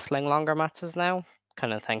of wrestling longer matches now,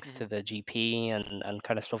 kind of thanks Hmm. to the GP and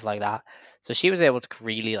kind of stuff like that. So she was able to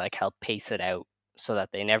really like help pace it out so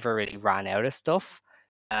that they never really ran out of stuff.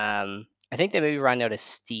 I think they maybe ran out of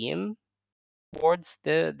steam towards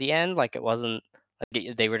the end. Like it wasn't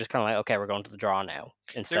like they were just kind of like, okay, we're going to the draw now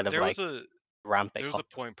There instead of there was like a ramping there was a up.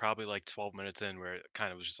 point probably like 12 minutes in where it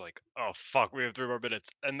kind of was just like, oh fuck, we have 3 more minutes,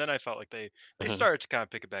 and then I felt like they Mhm. started to kind of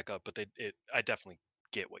pick it back up, but I definitely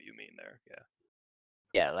get what you mean there. Yeah.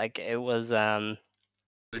 Yeah, like it was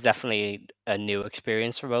definitely a new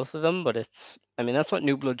experience for both of them, but I mean, that's what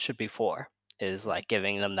New Blood should be for, is like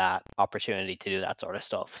giving them that opportunity to do that sort of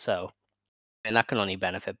stuff. So, and that can only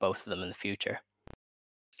benefit both of them in the future.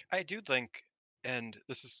 I do think, and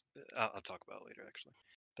this is I'll talk about it later actually.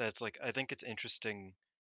 That's like I think it's interesting.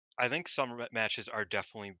 I think some matches are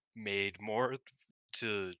definitely made more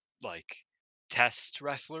to like test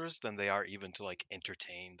wrestlers than they are even to like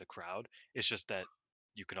entertain the crowd. It's just that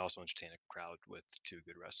you can also entertain a crowd with two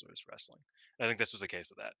good wrestlers wrestling. I think this was a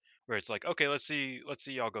case of that, where it's like, okay, let's see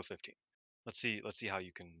y'all go 15. Let's see how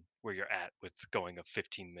you can where you're at with going a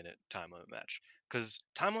 15-minute time limit match because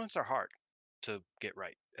time limits are hard to get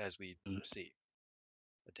right, as we Mm. see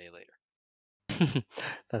a day later.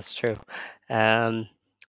 That's true. You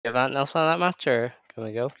have anything else on that match, or can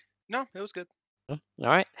we go? No, it was good. No? All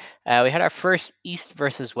right. We had our first East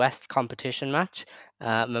versus West competition match.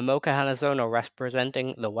 Momoka Hanazono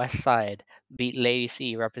representing the West Side beat Lady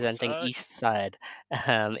C What's representing up? East Side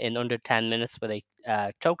in under 10 minutes with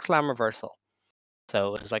a choke slam reversal.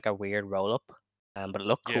 So it was like a weird roll up, but it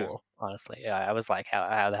looked Yeah, cool. honestly. Yeah, I was like,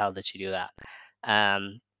 how the hell did she do that?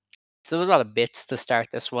 Um, so there was a lot of bits to start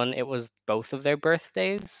this one. It was both of their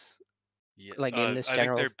birthdays, Yeah, like in this I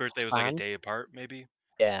think general their birthday was like a span. day apart, maybe.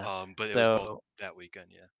 Yeah. But it was both So that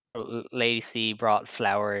weekend. Yeah. Lady C brought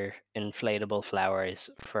inflatable flowers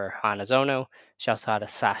for Hanazono. She also had a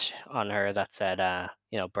sash on her that said,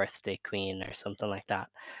 birthday queen or something like that.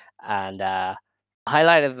 And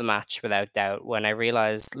highlight of the match, without doubt, when I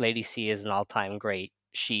realized Lady C is an all-time great,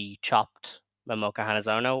 she chopped Momoka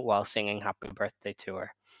Hanazono while singing happy birthday to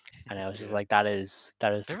her. And I was just Yeah. like, that is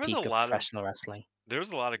the There was a peak of lot of professional wrestling. there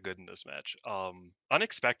was a lot of good in this match.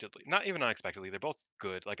 Unexpectedly, not even unexpectedly, they're both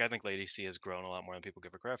good. Like I think Lady C has grown a lot more than people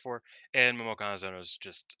give her credit for, and Momoka Hanazono is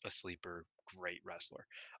just a sleeper, great wrestler.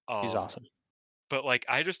 She's Um, awesome. but like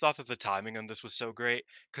I just thought that the timing on this was so great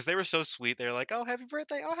because they were so sweet. They were like, "Oh, happy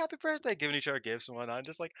birthday," giving each other gifts and whatnot. And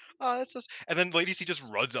just like, "Oh, that's just," and then Lady C just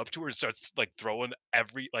runs up to her and starts like throwing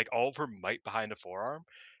all of her might behind a forearm,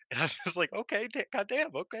 and I was just like, "Okay,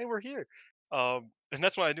 goddamn, okay, we're here." And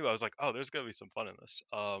that's when I knew I was like, "Oh, there's gonna be some fun in this."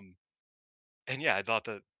 And yeah, I thought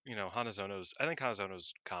that I think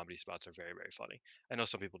Hanazono's comedy spots are very, very funny. I know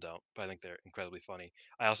some people don't, but I think they're incredibly funny.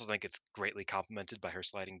 I also think it's greatly complemented by her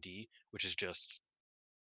sliding D, which is just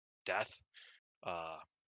death. Uh,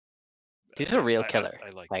 She's a real I killer.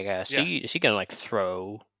 like Like, this. Yeah. she can like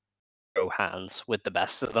throw hands with the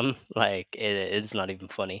best of them. Like it's not even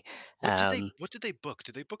funny. Um, What did they book?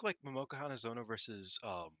 Did they book like Momoka Hanazono versus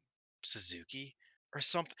Suzuki or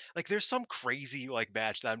something? Like there's some crazy like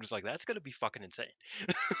match that I'm just like that's gonna be fucking insane.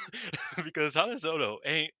 Because Hanazono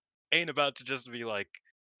ain't about to just be like,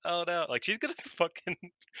 oh no, like she's gonna fucking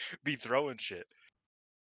be throwing shit.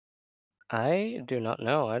 I do not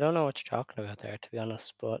know. I don't know what you're talking about there, to be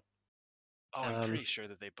honest. But Oh, I'm um, pretty sure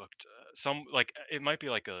that they booked some like it might be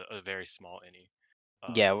like a very small innie.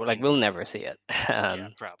 yeah, like And we'll never see it. yeah,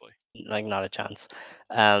 um, probably. like not a chance.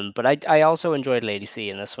 But I also enjoyed Lady C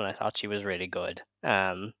in this one. I thought she was really good.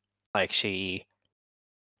 Like she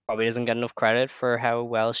probably doesn't get enough credit for how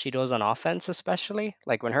well she does on offense, especially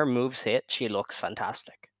like when her moves hit, she looks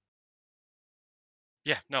fantastic.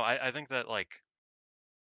 Yeah, no, I think that like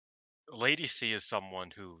Lady C is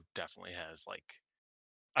someone who definitely has like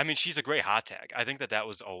I mean, she's a great hot tag. I think that that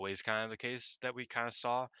was always kind of the case that we kind of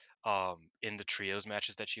saw in the trios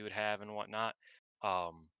matches that she would have and whatnot.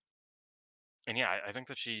 Um, and yeah, I think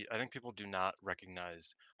that I think people do not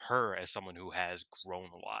recognize her as someone who has grown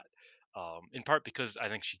a lot. In part because I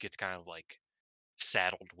think she gets kind of like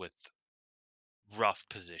saddled with rough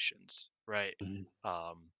positions, right? Mhm.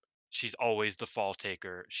 Um, she's always the fall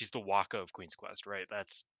taker. She's the Waka of Queen's Quest, right?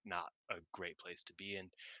 That's not a great place to be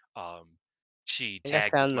in. Um, she I think I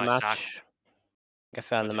tagged with found the my sock. match. I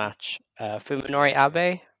found What the did you? match. What's the Fuminori match again?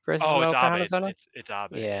 Abe versus Oh, it's Mocha Abe. Hanazono. It's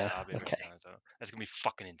Abe. Yeah. Yeah, Abe versus Okay. Hanzo. That's gonna be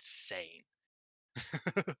fucking insane.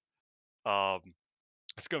 um,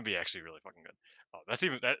 it's gonna be actually really fucking good. Oh,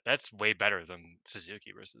 that's way better than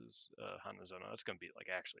Suzuki versus Hanazono. That's gonna be like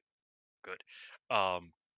actually good.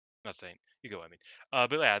 Um, not saying you go. I mean,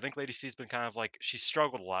 but yeah, I think Lady C's been kind of like she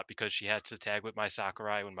struggled a lot because she had to tag with my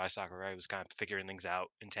Sakurai when my Sakurai was kind of figuring things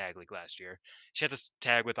out in Tag League last year. She had to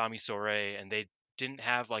tag with Ami Sourei, and they didn't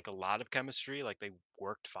have like a lot of chemistry. Like they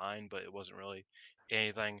worked fine, but it wasn't really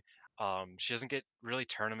anything. She doesn't get really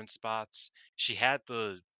tournament spots. She had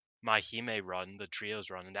the My Hime run, the trios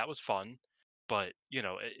run, and that was fun. But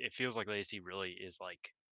it feels like Lacey really is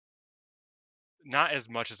like not as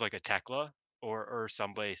much as like a Tekla or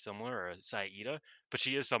somebody similar or a Saida, but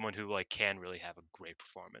she is someone who like can really have a great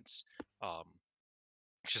performance. Um,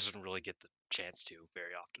 she doesn't really get the chance to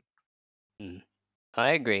very often. Mm.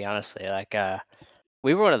 I agree, honestly. Like,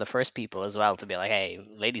 we were one of the first people as well to be like, "Hey,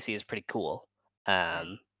 Lady C is pretty cool." Mhm.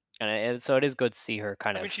 And so it is good to see her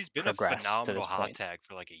kind I mean, of she's been a progress to phenomenal this hot point. tag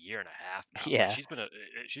for like a year and a half now. Like Yeah. she's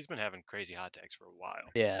been having crazy hot tags for a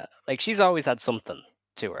while. Yeah, like, she's always had something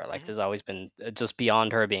to her, like, Hmm. there's always been just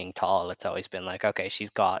beyond her being tall, it's always been like, "Okay, she's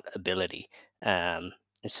got ability." Um,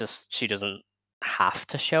 it's just she doesn't have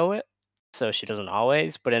to show it, so she doesn't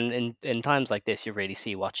always, but in times like this, you really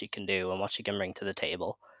see what she can do and what she can bring to the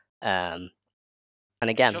table. Um, and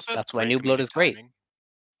She again, also has that's why great New Blood comedic is great. timing.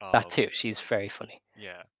 That Um, too, she's very funny.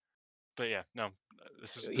 yeah, but yeah, no,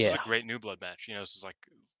 this is a Yeah. great New Blood match. This is like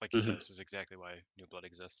you said, Mhm. this is exactly why New Blood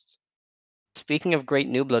exists. Speaking of great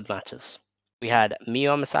New Blood matches, we had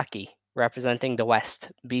Miyo Masaki representing the West,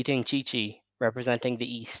 beating Chi-Chi representing the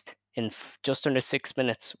East in just under 6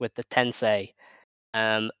 minutes with the Tensei.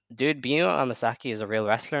 Dude, Miyo Amasaki is a real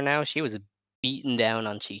wrestler now. She was beaten down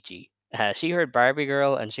on Chi-Chi. She heard Barbie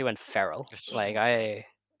Girl and she went feral. This was insane.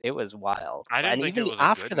 It was wild. I didn't And think even it was a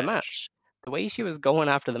good after the match. match, the way she was going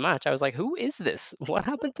after the match, I was like, who is this? What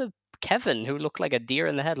happened to Kevin, who looked like a deer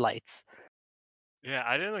in the headlights. Yeah,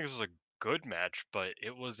 I didn't think this was a good match, but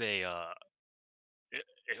it was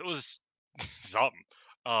it was something.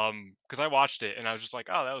 Because I watched it and I was just like,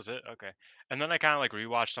 oh, that was it, okay. And then I kind of like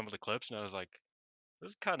rewatched some of the clips and I was like,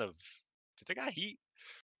 this is kind of. Do they got heat?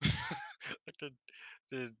 Like,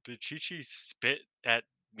 did Chi Chi spit at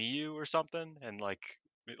Miyu or something? And like,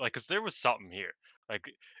 cause there was something here. Like,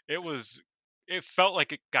 it was, it felt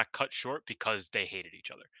like it got cut short because they hated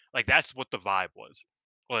each other. Like, that's what the vibe was.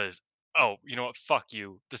 Was, oh, you know what? Fuck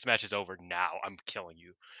you. This match is over now. I'm killing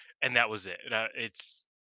you, and that was it. And, it's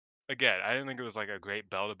again, I didn't think it was like a great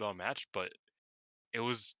bell to bell match, but it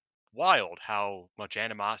was wild how much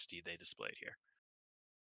animosity they displayed here.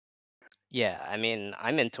 Yeah, I mean,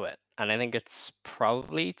 I'm into it, and I think it's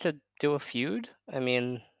probably to do a feud. I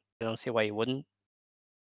mean, I don't see why you wouldn't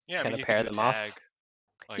Yeah, I kind mean, of you could pair do a them off. tag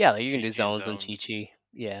like Yeah, like you can Chi do Chi and Zones and Chi Zones Chi.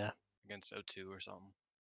 Yeah, against O2 or something.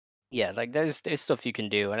 yeah, like there's stuff you can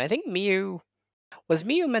do, and I think Miyu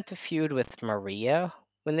meant to feud with Maria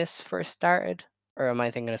when this first started, or am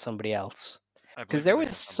I thinking of somebody else? I Because believe you're there thinking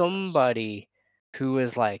was of somebody else. somebody who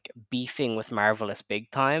was like beefing with Marvelous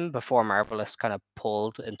big time before Marvelous kind of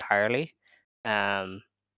pulled entirely. Um,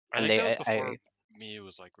 I and think that was I before Miyu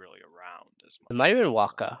was like really around as it might much. have been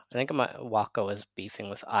Waka. I think Waka was beefing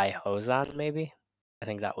with I Hozan, maybe. I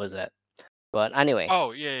think that was it. But anyway,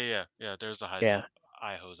 Oh yeah, yeah, yeah. Yeah, there's a yeah,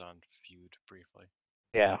 Ihozan feud briefly.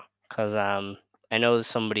 yeah, because I know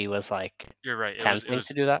somebody was like You're right. attempting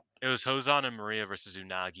to do that. It was Hozan and Maria versus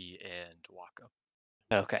Unagi and Waka.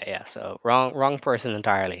 Okay, yeah, so wrong person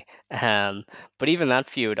entirely. But even that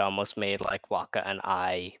feud almost made like Waka and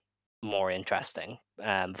I more interesting.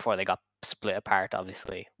 Before they got split apart,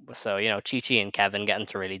 obviously. So Chi Chi and Kevin getting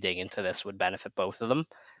to really dig into this would benefit both of them.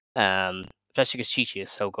 Especially because Chi Chi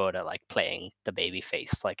is so good at like playing the baby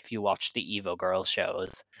face. Like if you watch the Evo Girls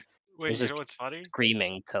shows, Wait, there's you just know what's funny?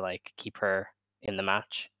 screaming to like keep her in the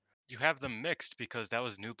match. You have them mixed because that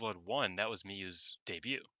was New Blood 1. That was Miyu's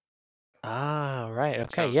debut. Ah, right.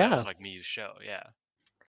 Okay, So that yeah. was like Miyu's show. Yeah.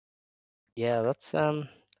 Yeah, Okay. that's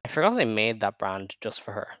I forgot they made that brand just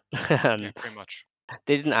for her. Yeah, um, pretty much.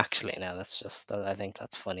 they didn't actually. No, that's just I think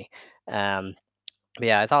that's funny. Um, but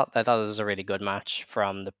yeah, I thought this was a really good match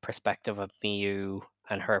from the perspective of Miyu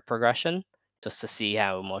and her progression, just to see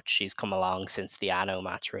how much she's come along since the Ano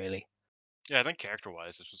match. Really. Yeah, I think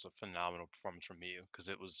character-wise, this was a phenomenal performance from Miyu because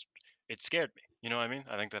it scared me. You know what I mean?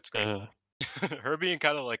 I think that's great. Mhm. Her being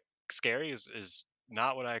kind of like scary is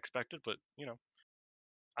not what I expected, but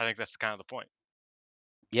I think that's kind of the point.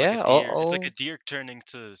 It's like a Yeah. deer. It's like a deer turning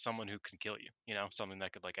to someone who can kill you. Something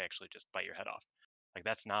that could like actually just bite your head off. Like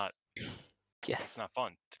that's Yes. not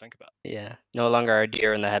fun to think about. Yeah. No longer a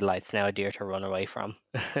deer in the headlights. Now a deer to run away from.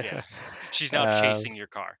 Yeah, she's now um, chasing your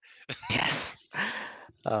car. Yes.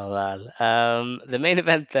 Oh man. The main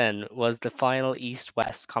event then was the final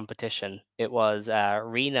East-West competition. It was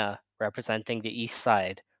Rena representing the East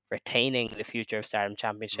side, retaining the Future of Stardom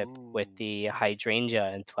Championship with Ooh, the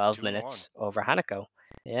Hydrangea in 12 two and one, minutes over Hanako.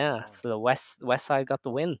 2 and Yeah, one. so the West side got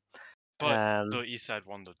the win. But Um, the East Side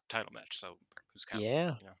won the title match, so who's counting?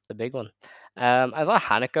 yeah, You know. the big one. I thought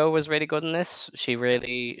Hanako was really good in this. She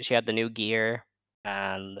had the new gear,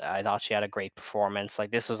 and I thought she had a great performance.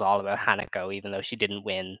 Like this was all about Hanako, even though she didn't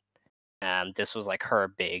win. This was like her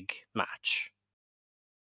big match.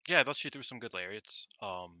 Yeah, I thought she threw some good lariats.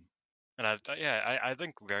 And I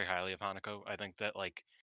think very highly of Hanako. I think that like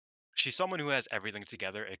she's someone who has everything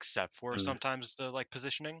together except for Mm, sometimes the like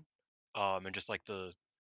positioning, and just like the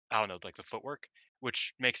I don't know, like the footwork,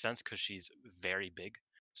 which makes sense because she's very big.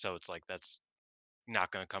 So it's like that's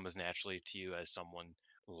not going to come as naturally to you as someone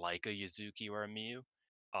like a Yuzuki or a Miyu.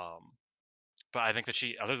 Um, but I think that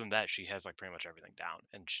other than that, she has like pretty much everything down,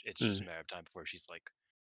 and it's just mm, a matter of time before she's like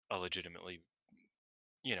a legitimately,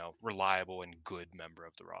 reliable and good member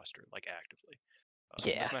of the roster, like actively. And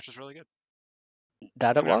yeah, this match was really good.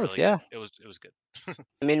 that I it mean, not was. really good. Yeah, It was good.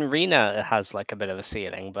 I mean, Rena has like a bit of a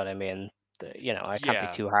ceiling, but I mean, I can't be Yeah,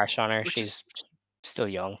 too harsh on her. which is She's still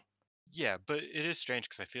young. yeah, but it is strange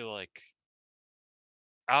because I feel like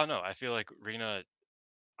I don't know. I feel like Rena.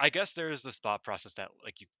 I guess there is this thought process that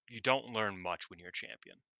like you don't learn much when you're a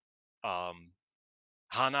champion. Um,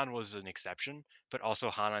 Hanan was an exception, but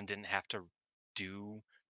also Hanan didn't have to do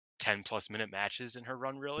 10-plus minute matches in her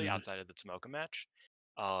run really Mm, outside of the Tomoka match.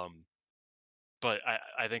 Um, but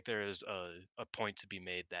I think there is a point to be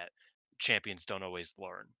made that champions don't always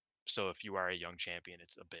learn. So if you are a young champion,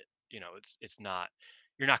 it's a bit, it's not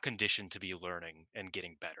you're not conditioned to be learning and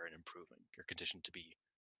getting better and improving. You're conditioned to be,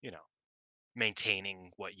 you know,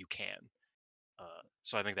 maintaining what you can.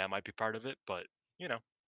 So I think that might be part of it. But you know,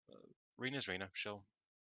 Rena's Rena.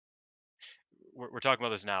 we're talking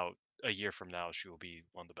about this now. A year from now, she will be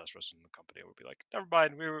one of the best wrestlers in the company. We'll be like, never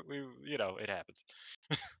mind. It happens.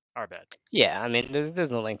 Our bad. Yeah, I mean, there's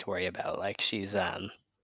nothing to worry about. Like she's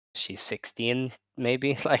 16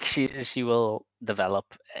 maybe. Like she will develop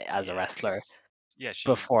as a wrestler Yes.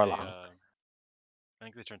 Yeah. before long. I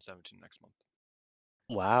think they turn 17 next month.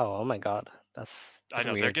 Wow, oh my god. I That's know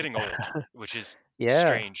they're weird. getting old, which is Yeah.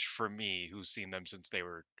 strange for me, who's seen them since they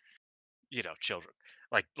were, children.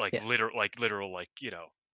 Yes. Like literal,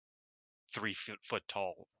 3 foot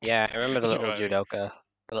tall. Yeah, I remember the You know little what I mean? judoka,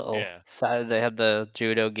 the little Yeah. they had the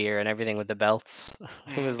judo gear and everything with the belts.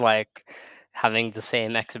 It Hmm. was like having the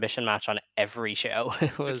same exhibition match on every show. There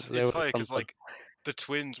It's was funny because something. the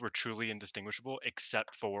twins were truly indistinguishable,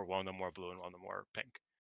 except for one of them wore blue and one of them wore pink.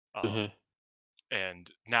 Mhm. Um,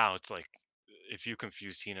 and now it's like, if you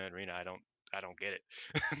confuse Tina and Rena, I don't get it.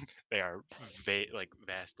 They are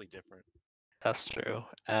vastly different. That's true.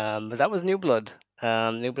 But that was New Blood,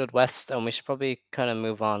 New Blood West, and we should probably kind of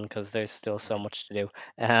move on because there's still so Hmm. much to do.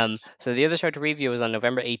 Yes. So the other show to review was on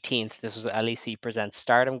November 18th. This was LEC presents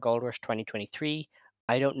Stardom Gold Rush 2023.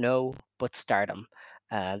 I don't know, but Stardom.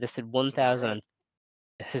 This had That's about right. 1,000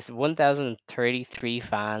 this is 1,033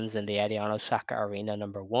 fans in the Edion Osaka Arena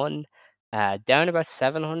number one. Down about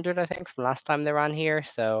 700, I think, from last time they ran here.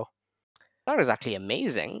 So not exactly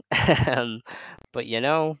amazing, um, but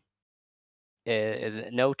no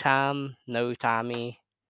Tam, no Tommy,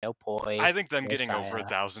 no I Poi, think them no getting over Saya,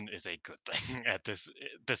 1,000 is a good thing at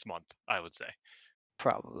this month. I would say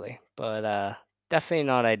probably, but definitely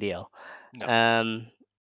not ideal. no. Um,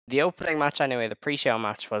 the opening match, anyway, the pre-show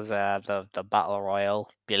match was the Battle Royal.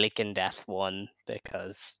 Billiken Death won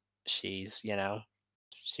because she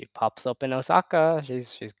pops up in Osaka.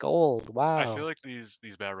 She's gold. I feel Wow. like these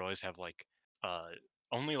battle royals have uh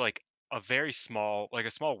only a small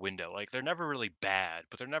window. Like they're never really bad,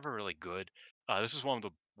 but they're never really good. This is one of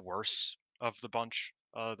the worst of the bunch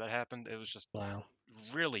that happened. It was just Wow.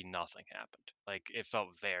 really nothing happened. Like it felt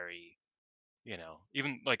very,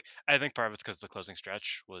 even like I think part of it's because the closing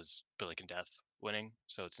stretch was Billy and Death winning,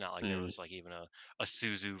 so it's not like there Mm, was like even a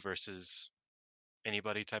Suzu versus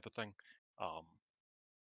anybody type of thing. Um,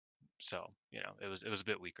 so it was a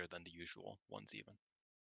bit weaker than the usual ones even.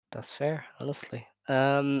 that's fair, honestly.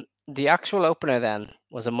 The actual opener then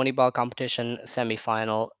was a Moneyball competition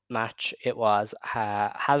semi-final match. It was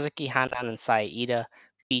Hazuki Hanan and Saida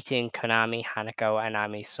beating Konami, Hanako, and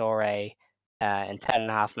Ami Sore in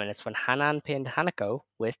 10.5 minutes when Hanan pinned Hanako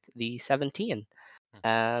with the 17. Mhm.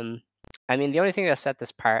 Um, I mean, the only thing that set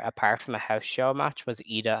this part apart from a house show match was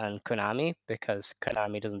Ida and Konami because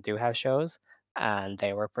Konami doesn't do house shows, and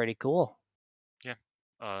they were pretty cool. Yeah.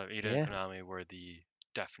 Ida and Yeah, Konami were the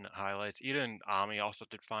definite highlights. Ida and Ami also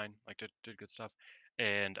did fine, like did good stuff.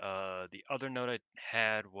 And the other note I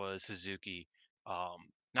had was Suzuki.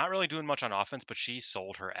 Not really doing much on offense, but she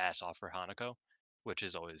sold her ass off for Hanako, which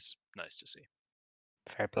is always nice to see.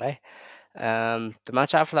 fair play. The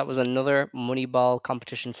match after that was another Moneyball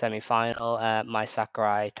competition semi-final. Mai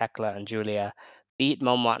Sakurai, Tekla, and Julia beat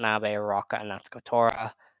Momo Watanabe, Rocca, and Natsuko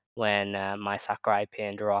Tora when Mai Sakurai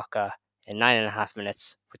pinned Rocca in 9.5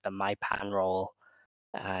 minutes with the Mai Pan roll.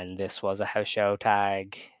 And this was a house show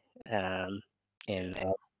tag um, in Yeah.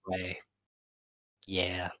 a way.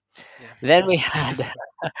 Yeah. Yeah. Then we had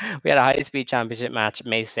we had a high speed championship match.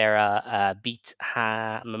 May Sarah beat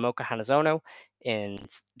Momoka Hanazono in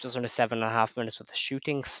just under 7.5 minutes with a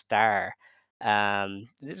shooting star.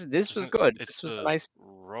 This was Isn't good. it's This was a the nice.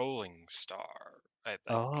 Rolling Star, I think.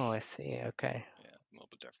 Oh, I see. Okay. Yeah, a little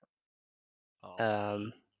bit different.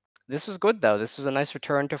 Um, this was good though. This was a nice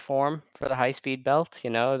return to form for the high speed belt.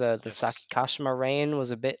 The Saki Yes. Kashima reign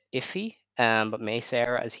was a bit iffy, but May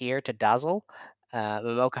Sarah is here to dazzle.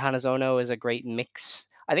 Momoka Hanazono is a great mix.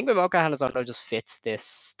 I think Momoka Hanazono just fits this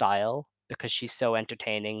style because she's so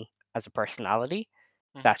entertaining as a personality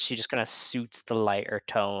Mhm. that she just kind of suits the lighter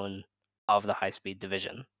tone of the high speed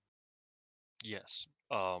division. Yes.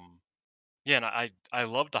 Yeah, and I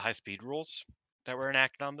love the high speed rules that were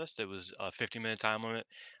enacted on this. It was a 50-minute time limit,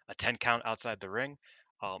 a 10 count outside the ring.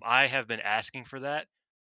 I have been asking for that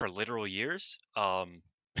for literal years.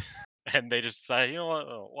 And they just decided, you know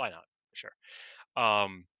what? Why not? Sure.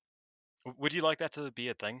 Um, would you like that to be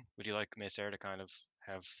a thing? Would you like Miss Air to kind of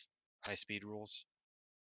have high speed rules?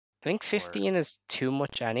 I think Or 15 is too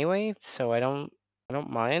much anyway, so I don't I'm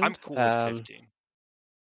mind. cool with 15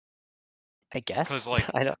 I because guess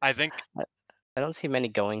I don't. I think I I don't see many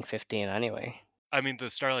going 15 anyway. I mean the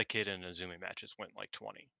Starlight Kid and Azumi matches went like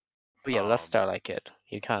 20. But yeah, that's Um, Starlight Kid.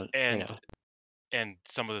 You can't, and and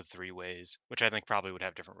some of the three ways, which I think probably would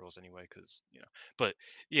have different rules anyway, because. But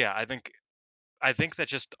yeah, I think that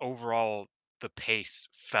just overall the pace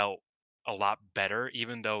felt a lot better,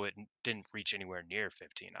 even though it didn't reach anywhere near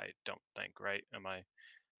 15. I don't think, right? Am I?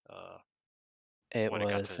 Uh, It what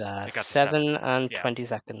was it got to 7. 7 and Yeah. 20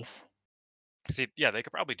 seconds. See, yeah, they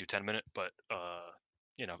could probably do 10-minute, but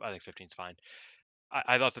I think 15's fine.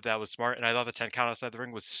 I thought that that was smart, and I thought the 10 count outside the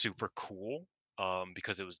ring was super cool,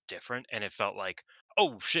 because it was different, and it felt like,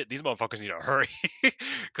 oh shit, these motherfuckers need to hurry,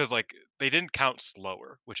 because like they didn't count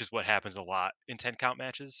slower, which is what happens a lot in 10 count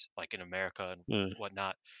matches, like in America and Mm.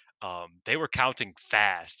 whatnot. They were counting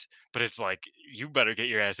fast, but it's like you better get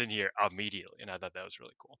your ass in here immediately, and I thought that was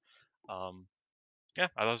really cool. Um, yeah,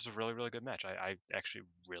 I thought this was a really really good match. I actually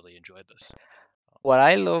really enjoyed this. What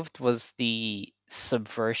I loved was the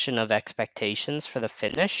subversion of expectations for the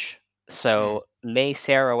finish. Mm, So May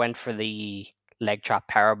Sarah went for the leg trap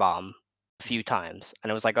powerbomb a mhm. few times, and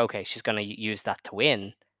it was like, okay, she's gonna use that to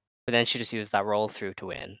win, but then she just used that roll through to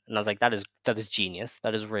win, and I was like, that is genius.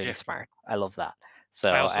 That is really Yeah, smart. I love that.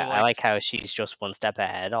 So I I, also I like liked how she's just one step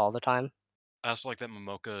ahead all the time. I also like that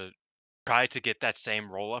Momoka tried to get that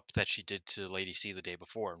same roll up that she did to Lady C the day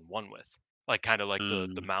before and won with, like kind of like the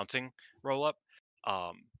Mm, mounting roll up,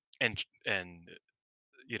 and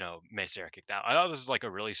Mesa kicked out. I thought this was like a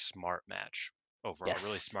really smart match overall,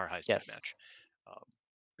 really yes, smart high speed yes. match. Um,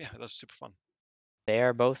 yeah, that was super fun. They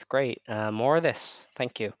are both great. More of this.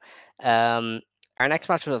 Thank you. Yes. Um, our next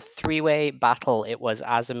match was a three-way battle. It was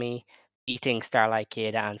Azumi beating Starlight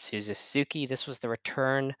Kid and Suzuki. This was the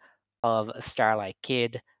return of Starlight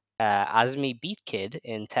Kid. Azumi beat Kid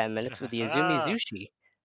in 10 minutes with the Azumi Zushi.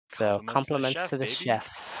 So Compliments to the compliments chef, to the baby.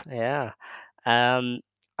 chef. Yeah. Um,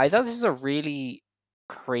 I thought this was a really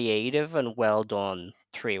creative and well done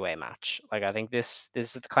three-way match. Like I think this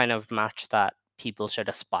is the kind of match that people should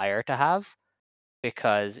aspire to have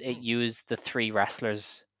because it Mm, used the three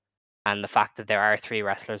wrestlers and the fact that there are three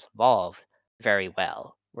wrestlers involved very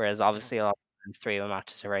well. Whereas mhm. obviously a lot of times three-way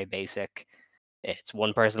matches are very basic. It's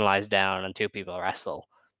one person lies down and two people wrestle.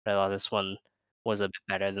 But I thought this one was a bit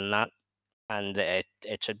better than that, and it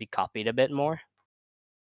should be copied a bit more.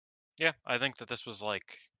 Yeah, I think that this was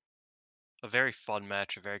like a very fun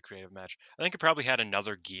match, a very creative match. I think it probably had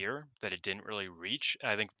another gear that it didn't really reach.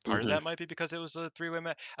 I think part of Hmm. that might be because it was a three-way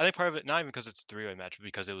match. I think part of it not even because it's a three-way match, but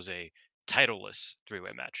because it was a titleless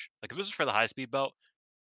three-way match. Like if this was for the high speed belt,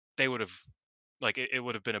 they would have it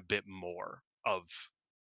would have been a bit more of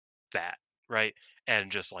that, right?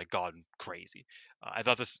 And just like gone crazy. I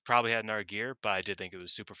thought this probably had another gear, but I did think it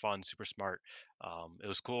was super fun, super smart. It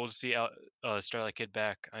was cool to see Starlight Kid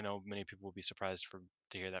back. I know many people will be surprised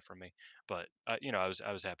to hear that from me, but I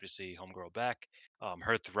was happy to see Homegirl back.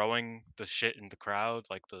 Her throwing the shit in the crowd,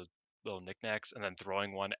 like the little knickknacks, and then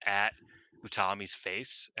throwing one at Utami's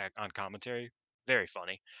face on commentary, very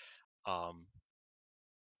funny. Um,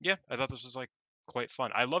 yeah, I thought this was like quite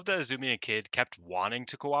fun. I love that Azumi and Kid kept wanting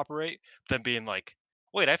to cooperate, then being like,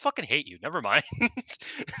 "Wait, I fucking hate you. Never mind."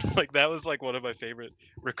 Like that was like one of my favorite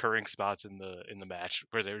recurring spots in the match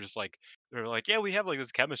where they were like, "Yeah, we have like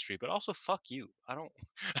this chemistry, but also fuck you. I don't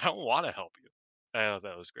I don't want to help you." I thought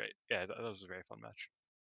that was great. Yeah, that was a very fun match.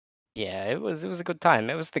 Yeah, it was a good time.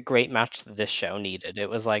 It was the great match that this show needed. It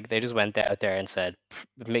was like they just went out there and said,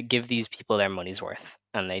 Give these people their money's worth,"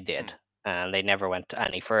 and they Mm. did. And they never went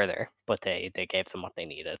any further, but they gave them what they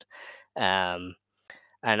needed. Um,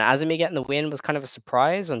 And Azumi getting the win was kind of a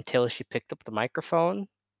surprise until she picked up the microphone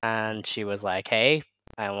and she was like, "Hey,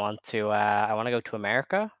 I want to go to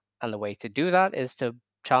America, and the way to do that is to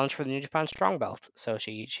challenge for the New Japan Strong Belt." So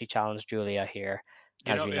she challenged Julia here,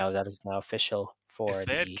 You as know, we know that is now official if for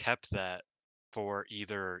they had the kept that for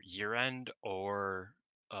either year end or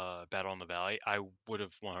Battle in the Valley, I would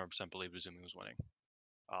have 100% believed Azumi was winning.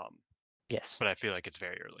 Um, yes. but I feel like it's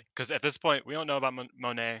very early because at this point we don't know about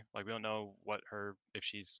Monet. Like we don't know what her if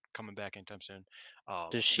she's coming back anytime soon.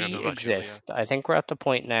 Does We don't know she about Julia. exist? I think we're at the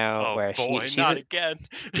point now Oh where boy, she's not a, again.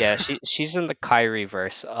 yeah, she's in the Kyrie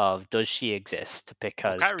verse of does she exist?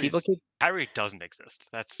 Well, Because people keep Kyrie doesn't exist.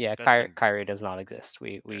 yeah, That's been Kyrie does not exist.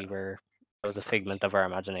 We yeah were It was a confirmed. figment of our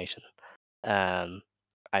imagination. Um,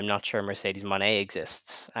 I'm not sure Mercedes Monet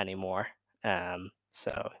exists anymore.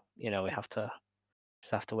 So we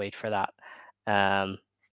have to wait for that. Um,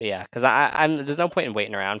 but yeah, because I'm there's no point in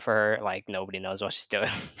waiting around for her. Like nobody knows what she's doing.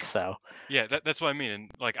 So Yeah, that's what I mean.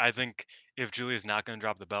 And like I think if Julia's not going to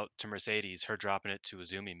drop the belt to Mercedes, her dropping it to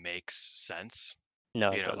Azumi makes sense.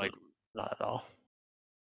 no, You it know, like doesn't. Not at all.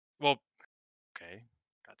 well, okay,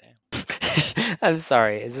 goddamn. I'm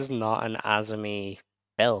sorry. It's just not an Azumi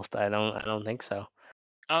belt. I don't think so.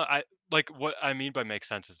 I like what I mean by makes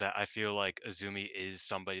sense is that I feel like Azumi is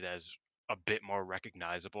somebody that is a bit more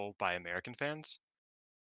recognizable by American fans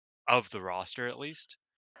of the roster, at least.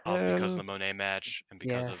 because of Um, the Monet match and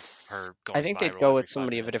because of yes. her I going think they'd viral go every with 5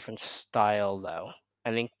 somebody of a minutes. different style, though.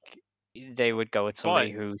 I think they would go with But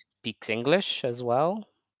somebody who speaks English as well.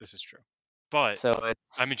 this is true. But So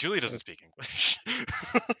I mean, Julie doesn't it's speak English.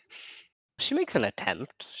 she makes an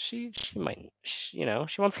attempt. She might, she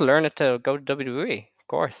wants to learn it to go to WWE, of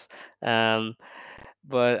course. Um,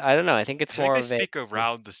 but I don't know. I think I it's think more they of a speak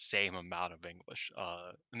around the same amount of English,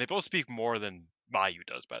 and they both speak more than Mayu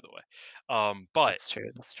does, by the way. But That's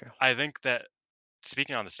true. That's true. I think that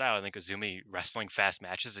speaking on the style, I think Azumi wrestling fast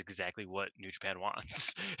matches is exactly what New Japan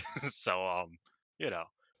wants. So, you know,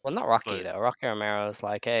 Well, not Rocky but though. Rocky Romero's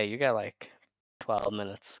like, hey, you got like 12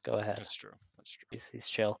 minutes. Go ahead. that's true. That's true. He's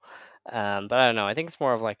chill. But I don't know. I think it's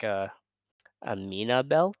more of like a Mina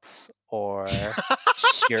belt or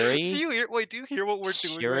Do Shuri. you hear? Wait, do you hear what we're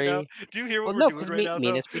doing right now? Shuri. Do you hear Well, what we're no, doing because right now,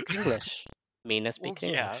 Mina though? speaks English. Mina Well, speaks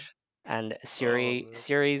yeah. English, and Oh Shuri man.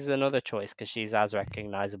 Shuri's another choice because she's as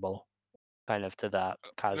recognizable, kind of to that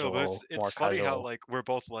No, but it's more funny how casual. like we're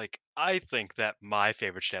both like I think that my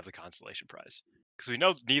favorite should have the consolation prize because we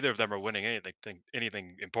know neither of them are winning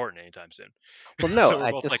anything important anytime soon. Well, no, So we're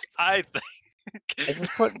both like I think.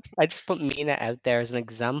 I just put Mina out there as an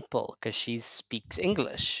example because she speaks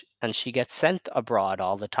English and she gets sent abroad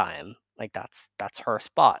all the time. Like that's her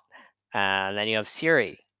spot. And then you have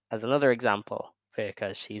Siri as another example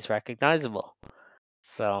because she's recognizable.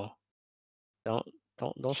 So don't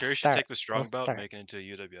don't Sure, you should start. take the Don't strong belt and start. make it into a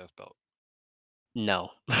UWF belt. No.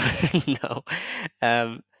 No.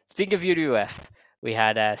 Speaking of UWF, we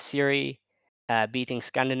had Siri beating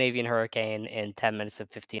Scandinavian Hurricane in 10 minutes and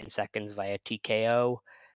 15 seconds via TKO.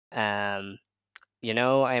 Um,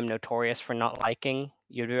 I am notorious for not liking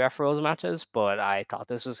UWF rules matches, but I thought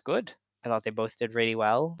this was good. I thought they both did really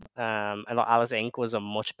well. I thought Alice Inc. was a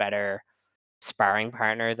much better sparring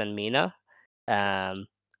partner than Mina, Yes.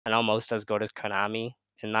 and almost as good as Konami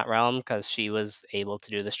in that realm because she was able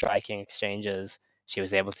to do the striking exchanges. She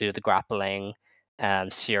was able to do the grappling.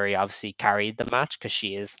 Siri obviously carried the match because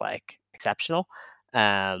she is like exceptional.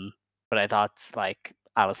 But I thought like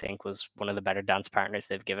Alice Inc. was one of the better dance partners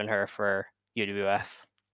they've given her for UWF.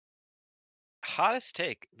 Hottest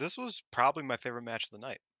take. This was probably my favorite match of the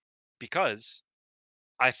night because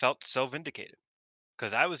I felt so vindicated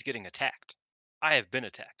because I was getting attacked. I have been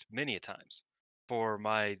attacked many a times for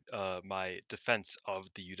my defense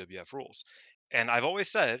of the UWF rules, and I've always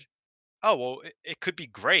said, "Oh well, it could be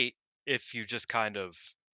great if you just kind of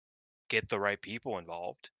get the right people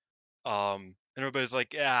involved." And everybody's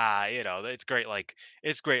like, "Yeah, it's great. Like,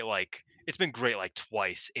 it's been great like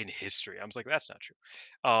twice in history." I was like, "That's not true."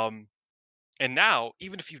 Um, and now,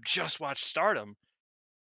 even if you just watch Stardom,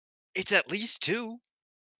 it's at least two.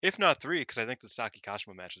 If not 3, because I think the Saki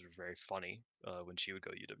Kashima matches were very funny, when she would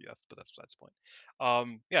go UWF, but that's besides the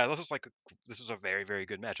point. Yeah, this was a very, very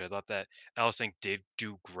good match. I thought that Alice Inc. did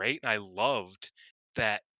do great, and I loved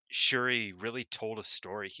that Shuri really told a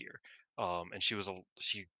story here. And she was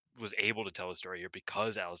able to tell a story here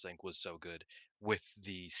because Alice Inc. was so good with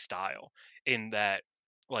the style in that,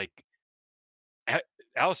 like, A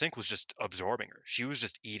Alice Inc. was just absorbing her. She was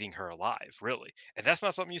just eating her alive, really, and that's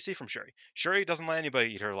not something you see from Shuri. Shuri doesn't let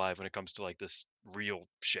anybody eat her alive when it comes to, like, this real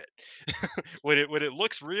shit. When it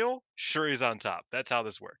looks real, Shuri's on top. That's how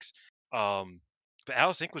this works. Um, but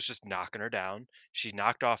Alice Inc. was just knocking her down. She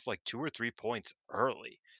knocked off, like, 2 or 3 points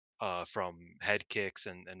early, from head kicks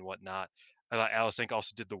and whatnot. I thought Alice Inc.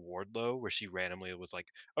 also did the Wardlow, where she randomly was like,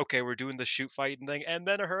 "Okay, we're doing the shoot fighting thing," and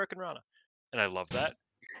then a Hurricane Rana, and I love that.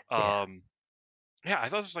 Yeah, Um yeah, I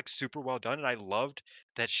thought it was, like, super well done, and I loved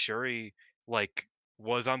that Shuri, like,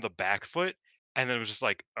 was on the back foot, and then it was just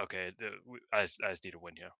like, "Okay, I just need to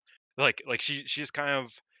win here." Like, she just kind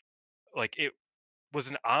of like, it was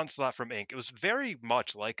an onslaught from Inc. It was very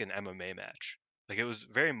much like an MMA match. Like, it was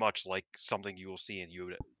very much like something you will see in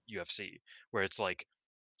UFC, where it's like,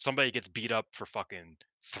 somebody gets beat up for fucking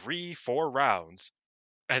 3, 4 rounds,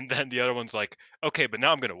 and then the other one's like, "Okay, but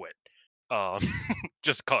now I'm gonna win." Um,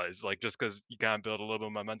 just cause you kinda build a little bit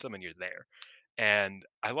of momentum and you're there. And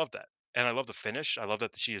I love that. And I love the finish. I love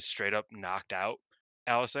that she is straight up knocked out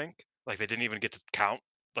Alice Inc. Like, they didn't even get to count.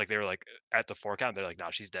 Like, they were, like, at the 4 count, they're like, "Nah,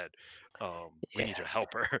 she's dead. We need yeah. to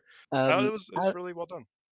help her." Um, It was really well done.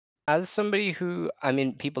 as somebody who, I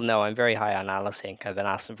mean, people know I'm very high on Alice Inc. I've been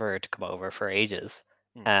asking for her to come over for ages.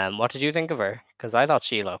 Mm. What did you think of her? Because I thought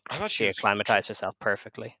I thought she she was tr acclimatized herself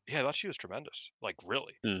perfectly. yeah, I thought she was tremendous, like,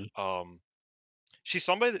 really. Mm, Um, she's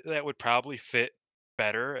somebody that would probably fit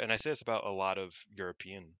better, and I say this about a lot of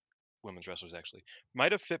European women's wrestlers actually,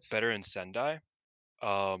 might have fit better in Sendai,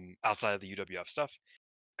 outside of the UWF stuff,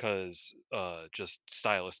 because just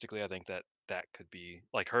stylistically, I think that that could be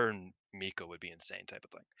like her and Miko would be insane type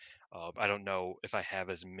of thing. I don't know if I have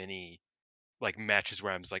as many like matches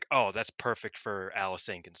where I'm just like, oh, that's perfect for Alice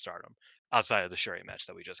Inc. and Stardom outside of the Shuri match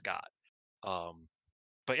that we just got. Um,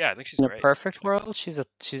 but yeah, I think she's In a great. perfect Like, world, she's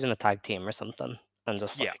in a tag team or something and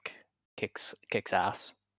just yeah, like kicks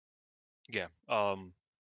ass. yeah.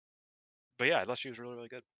 But yeah, I thought she was really, really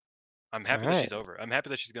good. I'm All happy that right. she's over. I'm happy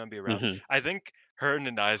that she's gonna be around. Mm-hmm. I think her and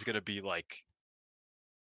Nanai is gonna be like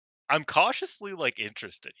I'm cautiously like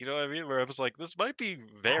interested. You know what I mean? Where I was like, this might be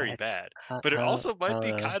very It's bad, but it also I might don't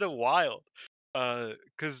be know. kind of wild.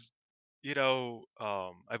 Because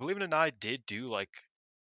I believe Nanai did do like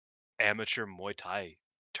amateur Muay Thai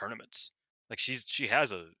tournaments. Like she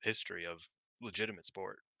has a history of legitimate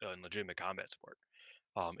sport and legitimate combat sport.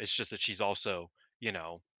 It's just that she's also, you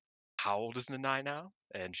know, how old is Nanai now?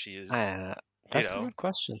 And she is, Uh, you that's a know, good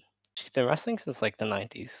question. She's been wrestling since like the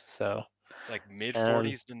 90s, so like mid um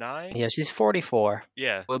 40s Nanai. yeah, she's 44.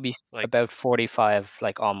 Yeah, Will be like about 45,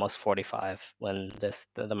 like almost 45 when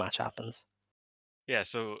the match happens. yeah.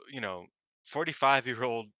 So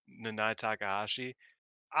 45-year-old Nanai Takahashi.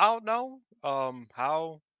 I don't know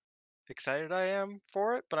how excited I am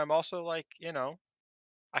for it, but I'm also like,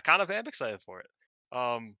 I kind of am excited for it.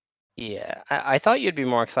 Um, Yeah, I thought you'd be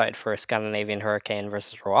more excited for Scandinavian Hurricane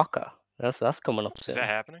versus Rocca. That's coming up is that soon.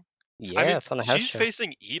 happening? I Yeah, mean, it's on a house she's show.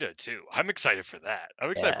 facing Ida too. I'm excited for that.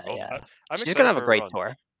 I'm excited Yeah, for both. yeah. I'm She's gonna excited have a for her great run.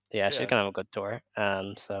 tour. Yeah, she's Yeah. gonna have a good tour.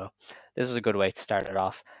 So this is a good way to start it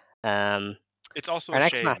off. Um, It's also our a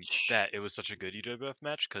next shame match. that it was such a good UWF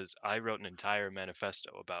match because I wrote an entire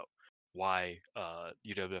manifesto about why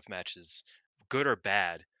UWF matches, good or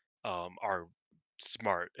bad, are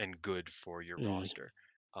smart and good for your Mm, roster.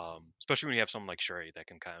 Especially when you have someone like Shuri that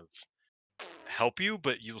can kind of help you,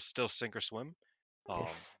 but you'll still sink or swim.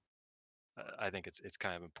 Um, yes. I think it's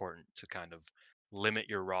kind of important to kind of limit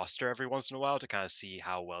your roster every once in a while to kind of see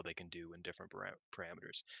how well they can do in different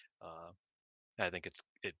parameters. Uh, I think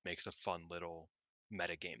it makes a fun little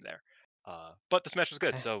meta game there. But this match was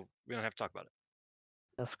good, Okay, so we don't have to talk about it.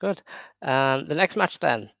 that's good. The next match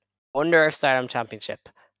then, Wonder of Stardom Championship.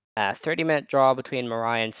 30-minute draw between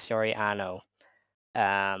Mariah and Sori Ano.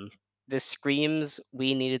 Um, this screams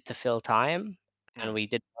we needed to fill time, and Mm. we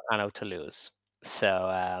didn't want Ano to lose.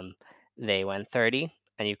 So they went 30,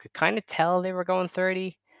 and you could kind of tell they were going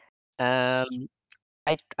 30. Yes. Um,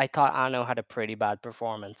 I thought Ano had a pretty bad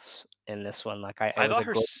performance in this one. Like it I was thought a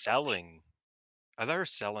her good, selling. I thought her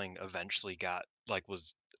selling eventually got like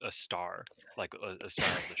was a star, like a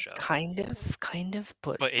star of the show. kind of,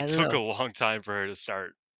 but But I it don't took a know. long time for her to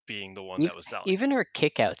start being the one Even that was selling. even her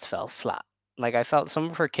kickouts fell flat. Like I felt some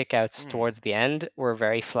of her kickouts Mm. towards the end were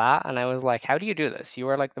very flat, and I was like, "How do you do this? You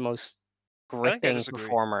are like the most I think I gripping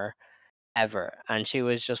disagree. performer ever." And she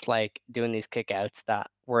was just like doing these kickouts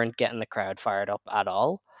that weren't getting the crowd fired up at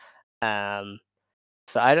all. Um,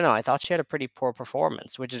 so I don't know. I thought she had a pretty poor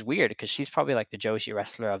performance, which is weird because she's probably like the Joshi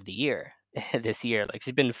wrestler of the year this year. Like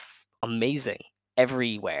she's been amazing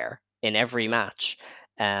everywhere in every Yeah. match.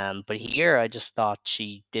 But here I just thought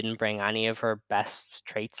she didn't bring any of her best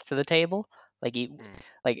traits to the table. Like Mm.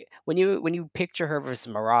 like when you picture her versus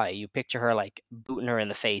Mariah, you picture her like booting her in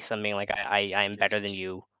the face and being like, I'm better than Yes.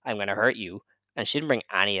 you. I'm gonna hurt you. And she didn't bring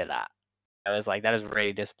any of that. I was like, that is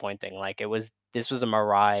really disappointing. Like this was a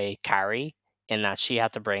Mariah carry in that she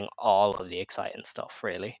had to bring all of the exciting stuff,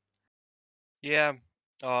 really. Yeah.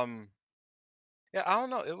 Um. Yeah. I don't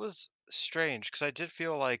know. It was strange because I did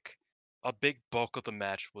feel like a big bulk of the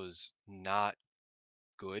match was not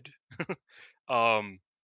good. Um,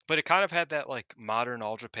 but it kind of had that like modern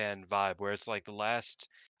All Japan vibe where it's like the last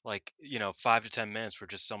 5 to 10 minutes were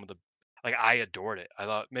just some of the like I adored it. I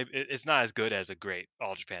thought maybe it's not as good as a great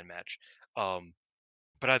All Japan match. Um,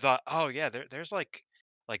 but I thought, oh yeah, there's like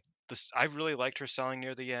this. I really liked her selling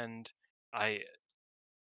near the end. I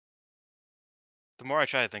The more I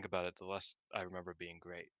try to think about it, the less I remember being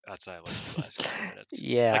great outside of, like the last couple minutes.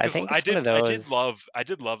 Yeah, Like, I cause think I it's one of did, I did those. love, I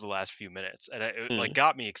did love the last few minutes, and it like Mm,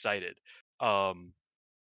 got me excited. Um,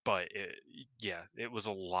 but yeah, it was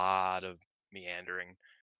a lot of meandering,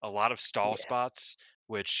 a lot of stall yeah, spots.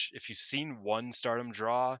 Which, if you've seen one Stardom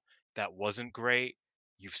draw that wasn't great,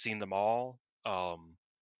 you've seen them all.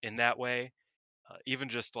 In that way, even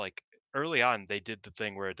just like early on, they did the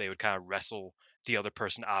thing where they would kind of wrestle the other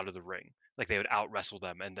person out of the ring. Like they would out wrestle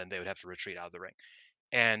them and then they would have to retreat out of the ring.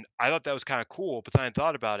 And I thought that was kind of cool, but then I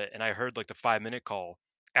thought about it and I heard like the 5 minute call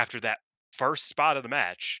after that first spot of the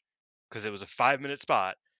match, because it was a 5 minute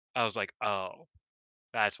spot. I was like, oh,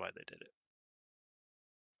 that's why they did it.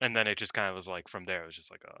 And then it just kind of was like from there, it was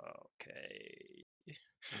just like, oh, okay.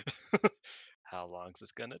 How long is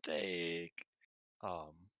this gonna take?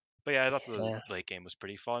 Um, But yeah, I thought the Yeah. late game was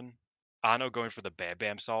pretty fun. Ano going for the Bam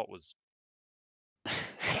Bam salt was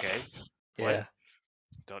okay. What? Yeah.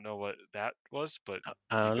 Don't know what that was, but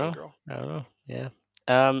I you don't go, know. girl. I don't know. Yeah.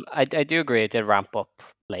 I do agree. It did ramp up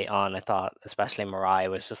late on. I thought, especially Mariah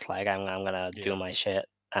was just like, I'm gonna do Yeah. my shit,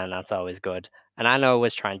 and that's always good. And Anna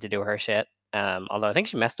was trying to do her shit. Although I think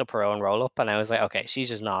she messed up her own roll up, and I was like, okay, she's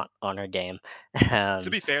just not on her game. To um,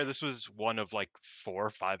 be fair, this was one of like 4 or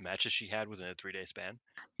 5 matches she had within a 3-day span.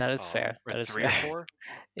 that is fair. Or That is three or fair. four,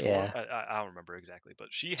 four. Yeah, I don't remember exactly, but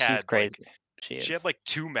she's crazy. She she had is. like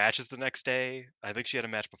 2 matches the next day. I think she had a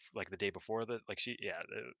match like the day before that. Like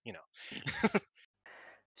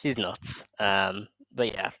She's nuts.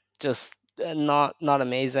 But yeah, just not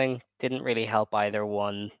amazing. Didn't really help either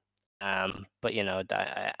one. But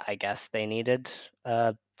I guess they needed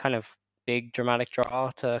a kind of big dramatic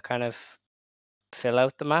draw to kind of fill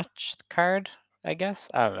out the match card. I guess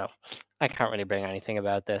I don't know. I can't really bring anything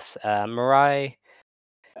about this. Mirai,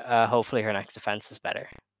 hopefully her next defense is better.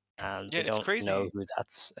 Yeah, We it's don't know crazy who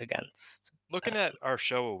that's against. looking at our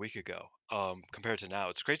show a week ago. Compared to now,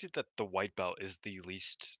 it's crazy that the white belt is the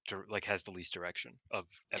least has the least direction of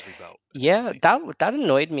every belt in the Yeah, company. that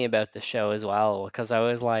annoyed me about the show as well because I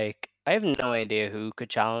was like, I have no idea who could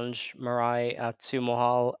challenge Mirai at Sumo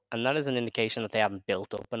Hall, and that is an indication that they haven't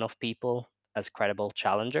built up enough people as credible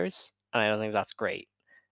challengers, and I don't think that's great.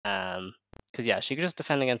 Um, because yeah, she could just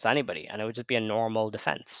defend against anybody, and it would just be a normal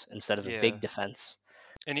defense instead of a Yeah, big defense.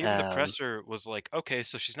 and even the Um, presser was like, okay,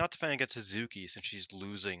 so she's not defending against Hazuki since she's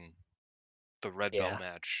losing the red belt yeah,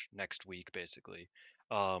 match next week, basically.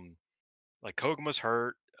 Um, like Koguma's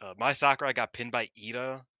hurt. My Sakurai got pinned by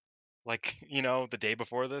Ida, like the day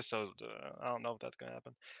before this, so I don't know if that's gonna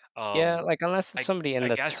happen. yeah, Um, like unless it's I somebody in I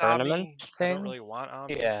the guess tournament Ami. I don't thing, really want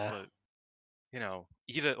Ami, yeah. but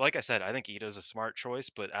Ida. Like I said, I think Ida is a smart choice,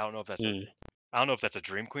 but Mm. I don't know if that's a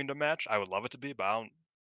Dream Queendom match. I would love it to be, but I don't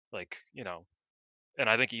like and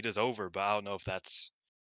I think Ida's over, but I don't know if that's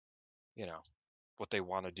you know what they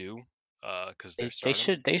want to do because they're They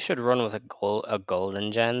Stardom. should run with a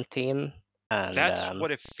golden gen theme, and That's what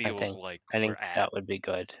it I feels think like I we're think at. that would be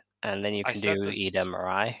good. And then you I can do said Ida this.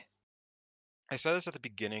 Mirai. I said this at the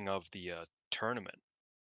beginning of the tournament.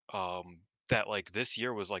 That like this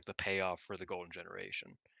year was like the payoff for the Golden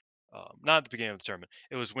Generation. Not at the beginning of the tournament.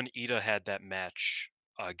 It was when Ida had that match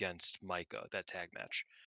against Micah, that tag match.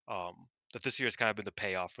 That this year has kind of been the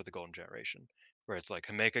payoff for the Golden Generation, where it's like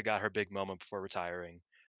Hameka got her big moment before retiring.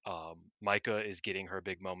 Micah is getting her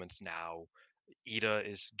big moments now. Ida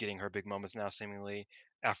is getting her big moments now, seemingly.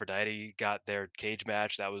 Aphrodite got their cage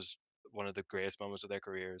match. That was one of the greatest moments of their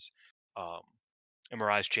careers. Um, and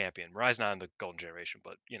Mariah's champion. Mariah's not in the Golden Generation,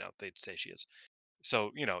 but they'd say she is.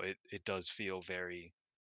 So it does feel very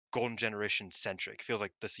Golden Generation centric. Feels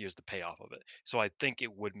like this year's the payoff of it. So I think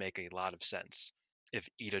it would make a lot of sense if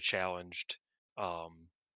Ida challenged. Um,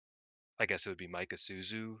 I guess it would be Micah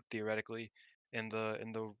Suzu theoretically in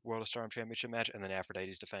the World of Stardom Championship match, and then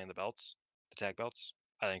Aphrodite's defending the tag belts.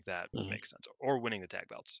 I think that would Mhm. make sense, or winning the tag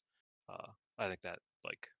belts. I think that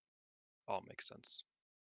like all makes sense.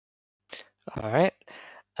 All right.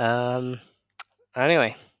 Um.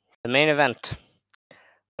 Anyway, the main event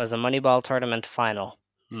was a Moneyball tournament final.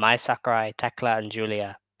 Mai Sakurai, Tekla, and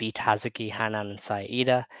Julia beat Hazuki, Hanan, and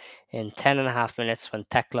Saida in 10.5 minutes when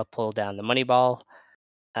Tekla pulled down the Moneyball.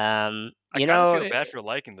 Um. I You kind of know, feel bad for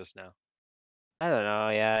liking this now. I don't know.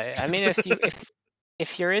 Yeah. I mean,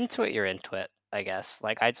 if you're into it, you're into it, I guess.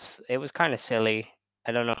 Like it was kind of silly.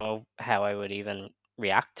 I don't know how I would even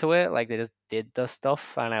react to it. Like they just did the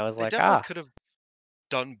stuff and I was They like, definitely ah, could have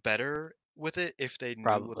done better with it if they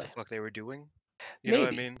knew what the probably. fuck they were doing. You know what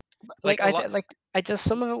I Maybe. mean? But, Like a lot. I just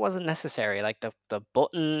some of it wasn't necessary. Like the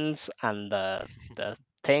buttons and the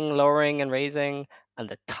thing lowering and raising and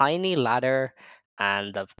the tiny ladder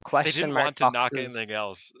and the They question didn't mark want to knock boxes. anything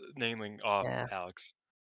else, naming off Yeah. Alex.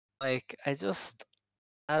 Like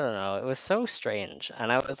I don't know. It was so strange,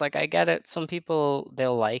 and I was like, I get it. Some people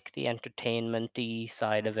they'll like the entertainment-y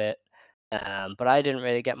side of it, but I didn't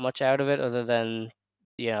really get much out of it other than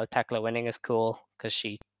Tekla winning is cool because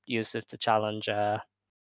she used it to challenge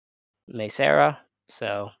Mei Sarah.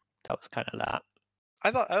 So that was kind of that. I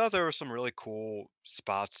thought there were some really cool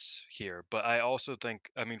spots here, but I also think,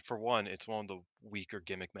 I mean, for one, it's one of the weaker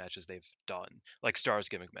gimmick matches they've done, like Stars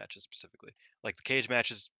gimmick matches specifically. Like the cage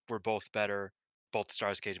matches were both better, both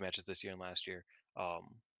Stars cage matches this year and last year.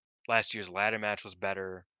 Um, Last year's ladder match was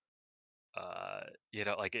better. Uh,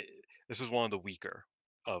 this was one of the weaker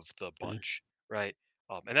of the Mm, bunch, right?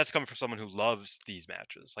 And that's coming from someone who loves these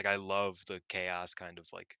matches. Like I love the chaos kind of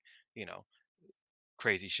like you know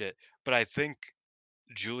crazy shit, but I think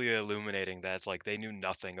Julia illuminating that it's like they knew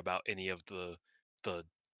nothing about any of the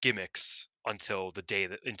gimmicks until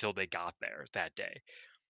until they got there that day.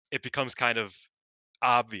 It becomes kind of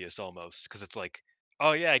obvious almost because it's like,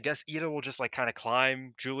 oh yeah, I guess Ida will just like kind of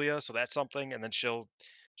climb Julia, so that's something, and then she'll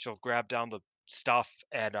grab down the stuff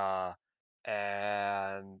and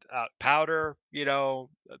powder,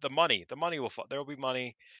 the money there will be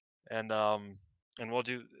money, and and we'll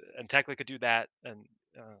do and Tekla could do that, and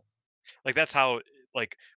uh, like that's how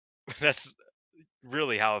like that's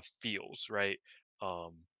really how it feels, right?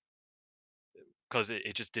 Um, because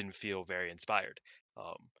it just didn't feel very inspired.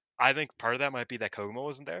 Um, I think part of that might be that Koguma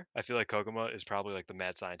wasn't there. I feel like Koguma is probably like the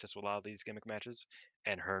mad scientist with a lot of these gimmick matches,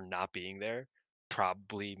 and her not being there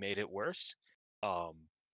probably made it worse. Um,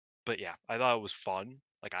 but yeah, I thought it was fun.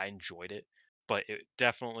 Like I enjoyed it, but it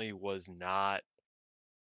definitely was not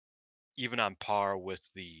even on par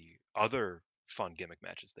with the other fun gimmick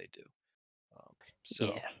matches they do. Um, so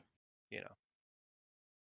Yeah. you know,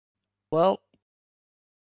 Well,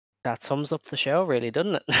 that sums up the show, really,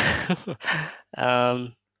 doesn't it?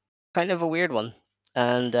 um, kind of a weird one,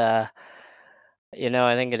 and I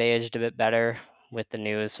think it aged a bit better with the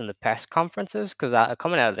news from the press conferences because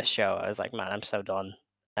coming out of the show, I was like, man, I'm so done.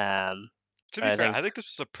 Um, to be I fair, think I think this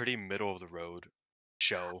was a pretty middle of the road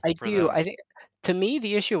show I for do. them. I think to me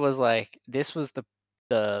the issue was like this was the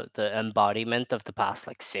embodiment of the past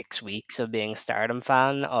like 6 weeks of being a Stardom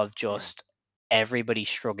fan of Mm, just everybody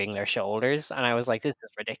shrugging their shoulders, and I was like, this is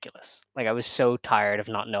ridiculous. Like I was so tired of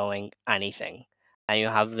not knowing anything, and you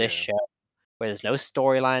have this yeah. show where there's no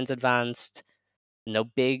storylines advanced, no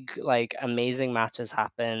big like amazing matches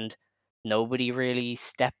happened. Nobody really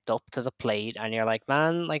stepped up to the plate, and you're like,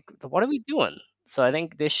 man, like what are we doing? So I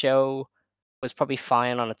think this show was probably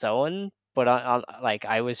fine on its own, but like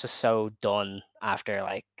I was just so done after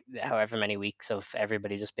like however many weeks of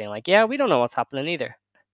everybody just being like, "Yeah, we don't know what's happening either,"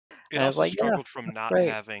 It and I was also like, "Yeah, struggled from that's not great."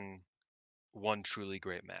 having one truly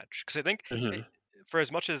great match because I think Hmm. it, for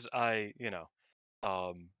as much as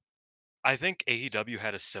um, I think AEW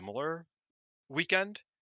had a similar weekend,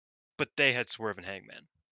 but they had Swerve and Hangman.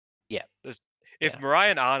 Yeah, This, if yeah.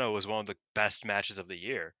 Mariah and Ano was one of the best matches of the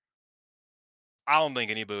year, I don't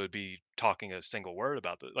think anybody would be talking a single word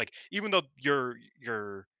about it. Like, even though your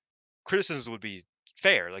criticisms would be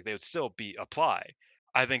fair, like they would still be apply.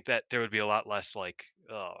 I think that there would be a lot less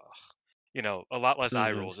a lot less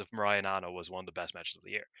eye Hmm. rolls if Mariah and Ano was one of the best matches of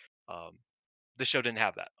the year. Um, this show didn't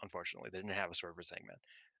have that, unfortunately. They didn't have a Swerve versus Hangman.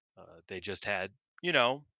 They just had, you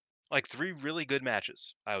know, like three really good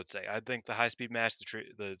matches. I would say. I think the high speed match,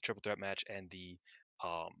 the triple threat match, and the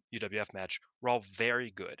UWF match were all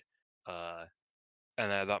very good. Uh,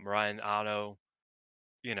 and I thought Mariah and Ano,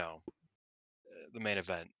 you know, the main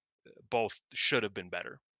event, both should have been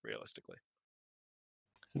better, realistically.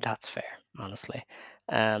 That's fair, honestly.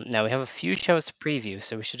 Now we have a few shows to preview,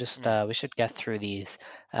 so Mm. we should get through these.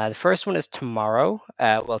 The first one is tomorrow.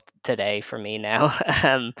 Well, today for me now.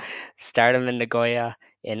 Stardom in Nagoya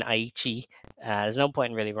in Aichi. There's no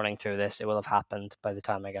point in really running through this. It will have happened by the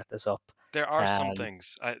time I get this up. There are some Um,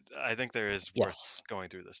 things I think there is worth yes. going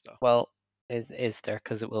through this though. Well, is there?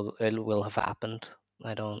 Because it will have happened.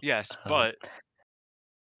 I don't. Yes, Um, but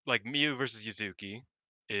like Miyu versus Yuzuki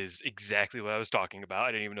is exactly what I was talking about.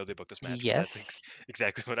 I didn't even know they booked this match, but that's yes.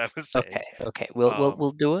 exactly what I was saying. Okay, okay. We'll Um,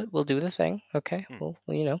 do it. We'll do the thing. Okay. hmm.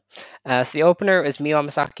 So the opener is Miyu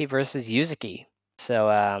Amasaki versus YUZUKI. So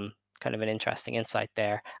kind of an interesting insight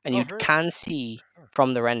there, and Oh, you her. can see Huh.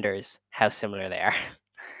 from the renders how similar they are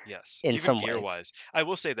Yes, in even some gear ways. wise, I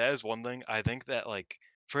will say that is one thing. I think that like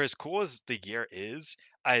for as cool as the gear is,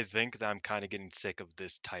 I think that I'm kind of getting sick of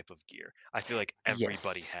this type of gear. I feel like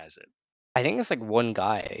everybody Yes, has it. I think it's like one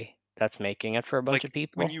guy that's making it for a bunch Like of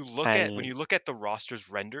people, when and you look at the roster's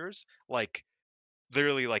renders, like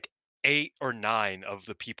literally like 8 or 9 of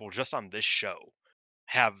the people just on this show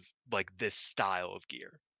have like this style of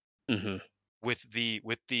gear hmm with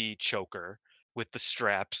the choker, with the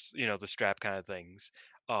straps, the strap kind of things.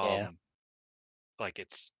 yeah, Um, like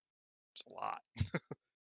it's a lot.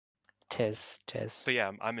 tis. But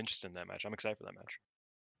yeah, I'm interested in that match. I'm excited for that match.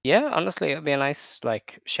 Yeah, honestly, it'd be a nice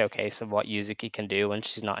like showcase of what Yuzuki can do when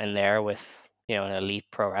she's not in there with an elite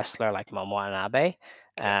pro wrestler like Momo Watanabe.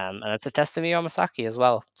 Yeah, And it's a test to Miyu Amasaki as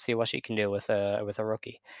well. See what she can do with a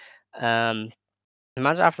rookie. Um, the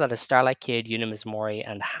match after that is Starlight Kid, Yuna Mizumori,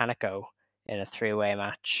 and Hanako in a three-way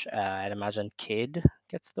match. I'd imagine Kid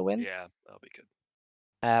gets the win. yeah, that'll be good.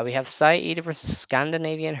 We have Saida versus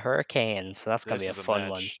Scandinavian Hurricane, so that's gonna be This a is a fun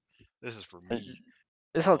one. match. This is for And me.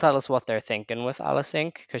 this will tell Um, us what they're thinking with Alice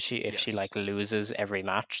Inc. Because if she yes, like loses every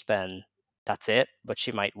match, then that's it. But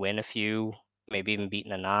she might win a few, maybe even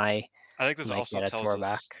beating an eye. I think this Might also get a tells tour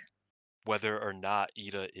back. us whether or not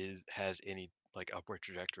Ida has any like upward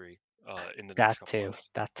trajectory in the next That couple too. months.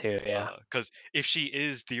 That too. Yeah. Because if she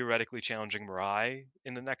is theoretically challenging Mirai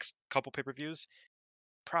in the next couple pay-per-views,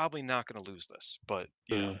 probably not going to lose this. But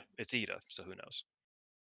Mm, it's Ida, so who knows?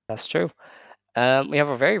 that's true. We have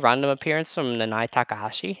a very random appearance from Nanai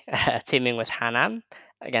Takahashi teaming with Hanan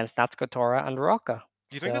against Natsuko Tora and Ruaka.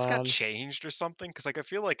 Do you think So this got changed or something? Because like I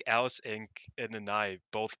feel like Alice Inc. and Nanai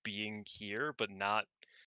both being here, but not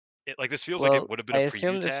like this feels like it well, would have been I a preview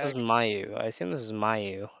assume this was tag. Mayu. I assume this is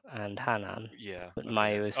Mayu and Hanan, Yeah. but Okay.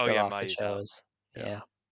 Mayu is Oh still yeah, off the Mayu's out. shows. Yeah, Yeah.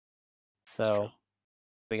 it's true. So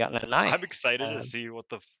we got Nanai. I'm excited to Um, see what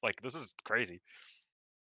like. This is crazy.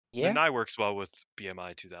 yeah, Nanai works well with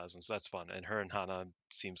BMI 2000, so that's fun. And her and Hana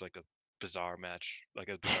seems like a bizarre match, like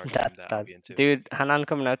a bizarre team that I'll that be into. dude Hanan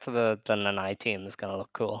coming out to the Nanai team is gonna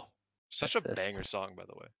look cool. Such a It's banger song, by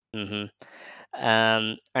the way. hmm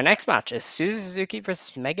Our next match is Suzuki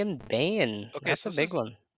versus Megan Bayne. Okay, That's so a big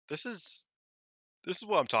one. this is this is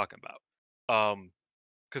what I'm talking about.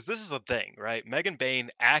 Because this is a thing, right? Megan Bain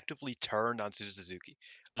actively turned on Suzuki.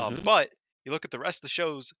 Hmm. But you look at the rest of the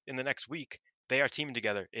shows in the next week, they are teaming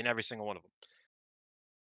together in every single one of them.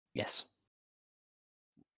 Yes.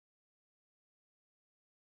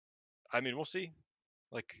 I mean, we'll see.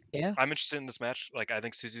 Like, Yeah. I'm interested in this match. Like, I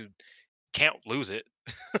think Suzu can't lose it,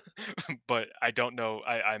 but I don't know.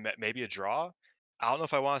 Maybe a draw. I don't know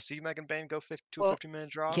if I want to see Megan Bain go to a Well, 50-minute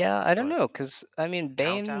draw, yeah, I don't but know, cause I mean,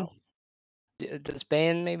 count Bane out. does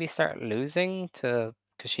Bane maybe start losing to?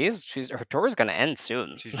 Cause she's her tour is gonna end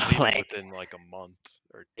soon. She's leaving Like, within like a month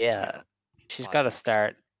or yeah, she's got 5 to weeks.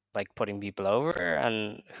 start like putting people over,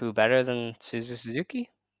 and who better than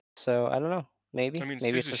Suzuki? So I don't know. I Maybe mean,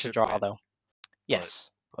 maybe it's Suzu just a should draw win, though. but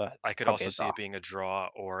Yes, but I could probably also a see draw. it being a draw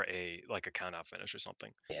or a count out finish or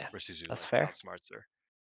something Yeah, where Suzu that's like fair. outsmarts her.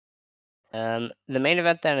 The main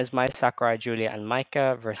event then is Mai Sakurai, Julia, and Maika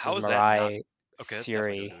How versus is that not Mirai, okay? That's definitely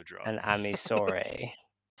going Siri, to a draw. and Ami Sourei.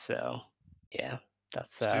 So yeah,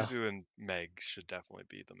 that's Suzu and Meg should definitely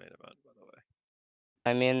be the main event, by the way.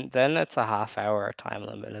 I mean, then it's a half-hour time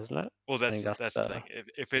limit, isn't it? Well, I think that's that's the the thing.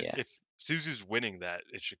 yeah, If Suzu's winning that,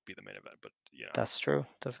 it should be the main event. But that's true.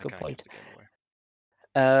 That's a that good kind of gives point. the game away.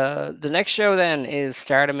 The next show then is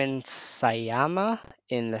Stardom in Sayama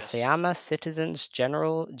in the Yes, Sayama Citizens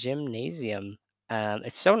General Gymnasium.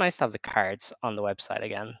 It's so nice to have the cards on the website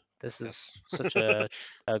again. This is yes, such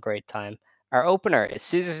a great time. Our opener is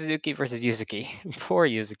Suzuki versus Yuzuki. Poor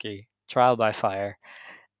Yuzuki. Trial by fire.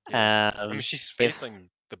 yeah. I mean, Um, she's if facing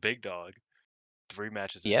the big dog 3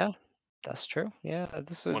 matches in. yeah, that's true. Yeah, One of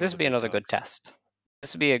this the would be big another good dogs. test.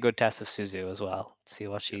 This would be a good test of Suzu as well. See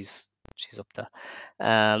what Yes, she's up to.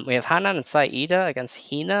 We have Hanan and Saida against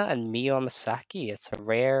Hina and Miyo Masaki. It's a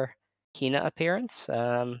rare Hina appearance.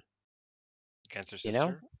 against her You know,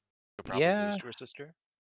 sister. She'll probably lose yeah. to her sister.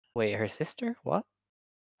 Wait, her sister? What?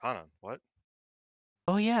 Hana, what?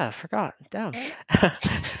 Oh yeah, I forgot. Damn.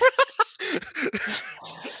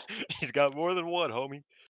 He's got more than one, homie.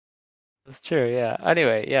 That's true. Yeah.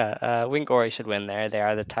 Anyway, yeah. Wingori should win there. They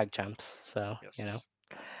are the tag champs, so you know.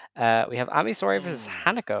 Yes. We have Ami Sourei versus Mm,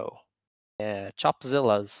 Hanako.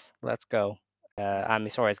 Chopzillas. Let's go. mm, Ami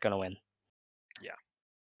Sourei is gonna win.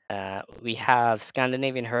 yeah. We have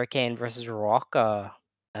Scandinavian Hurricane versus Rocca,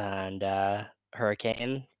 and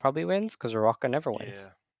Hurricane probably wins because Rocca never wins. Yeah.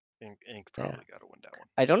 Ink Yeah, probably got to win that one.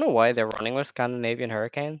 I don't know why they're running with Scandinavian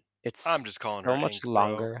Hurricane. I'm It's just calling so her much Ink, bro.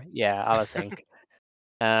 longer. Yeah, Alice Inc.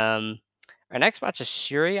 Um, our next match is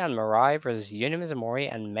Shuri and Mirai versus Yuna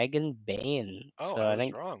Mizumori and Megan Bayne. Oh, So I I was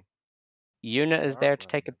think wrong. Yuna They is are there to running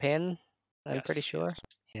take a it. pin. I'm pretty Yes, sure. yes.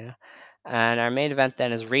 Yeah. And our main event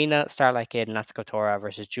then is Rina, Starlight Kid, and Natsuko Tora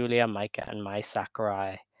versus Julia, Maika, and Mai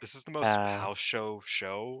Sakurai. This is the most Uh, house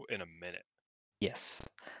show in a minute. yes.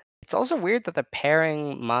 It's also weird that they're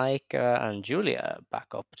pairing Mike and Julia back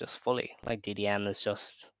up just fully. Like DDM is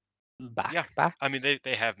just Yeah. back. I mean,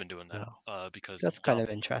 they have been doing that So because that's kind dumb.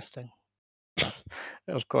 of interesting.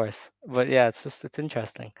 Of course. But yeah, it's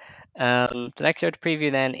interesting. The next show to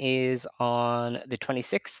preview then is on the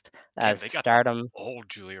 26th Damn, as they got the Stardom. old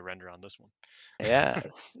Julia render on this one. Yeah,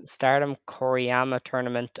 Stardom Koriyama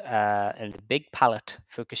tournament in the Big Palette,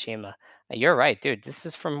 Fukushima. You're right, dude. This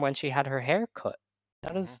is from when she had her hair cut.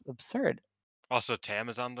 That Hmm. is absurd. Also, Tam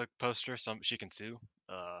is on the poster. She can sue.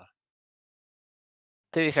 Uh,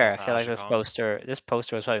 To be so fair, it's I not feel like Asha Kong. this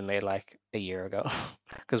poster was probably made like a year ago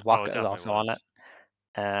because Oh, it Waka is definitely also on it. was.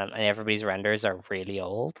 And everybody's renders are really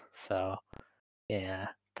old. So yeah,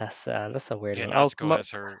 that's a weird Yeah, one. Oh, Natsuko has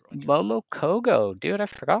her like Momo Kogo, dude, I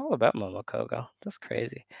forgot all about Momo Kogo. That's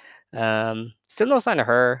crazy. Still no sign of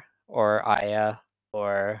her or Aya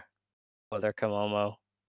or Whether Komomo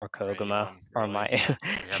or or Koguma anyone or really my we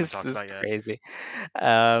haven't this talked is about yet. crazy.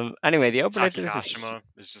 Anyway, the opener to Saki this is Kashima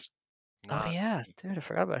is just oh not. yeah, dude, I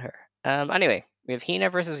forgot about her. Anyway, we have Hina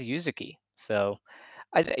versus Yuzuki. So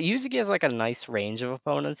Yuzuki has like a nice range of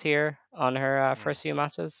opponents here on her Mm. first few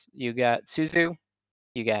matches. You got Suzu,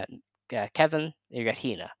 you got Kevin, you got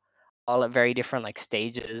Hina, all at very different like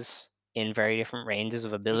stages in very different ranges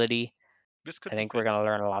of This ability. this I could be think we're good. gonna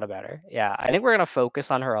learn a lot about her. Yeah, I think we're gonna focus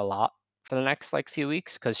on her a lot for the next like few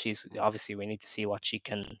weeks because she's Mm. obviously we need to see what she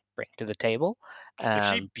can bring to the table. If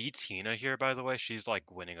she Um, beats Hina here, by the way, she's like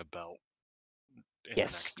winning a belt in the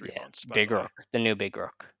next yes, 3 months. By the Big way, Rook, the new Big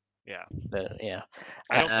Rook. yeah. Yeah,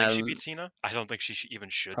 I don't think she um, beats Hina. I don't think she even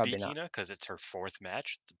should probably beat not. Hina because it's her fourth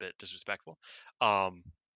match. It's a bit disrespectful. Um,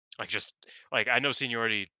 like just like I know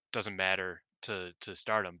seniority doesn't matter to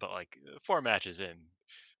Stardom, but like 4 matches in,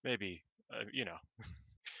 maybe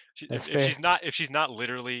That's if fair. she's not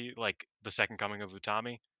literally like the second coming of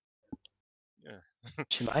Utami, yeah,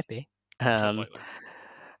 She might be. tread Um, lightly.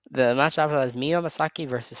 the match after that is Mio Masaki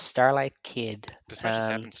versus Starlight Kid. This match has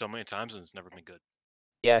happened so many times and it's never been good.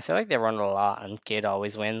 Yeah, I feel like they run it a lot, and Kid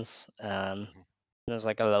always wins. Hmm. There's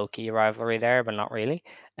like a low key rivalry there, but not really.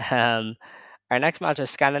 Um, our next match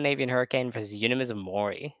is Scandinavian Hurricane versus Unimis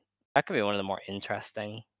Mori. That could be one of the more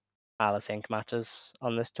interesting Alice Inc. matches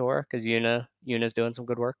on this tour because Yuna's doing some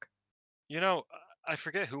good work. I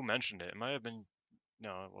forget who mentioned it. It might have been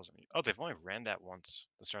no, it wasn't. Oh, they've only ran that once.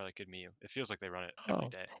 The Starlight Kid Miyu. It feels like they run it every Oh,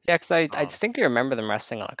 day. yeah, because I Um, distinctly remember them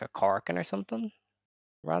wrestling on like a Corkin or something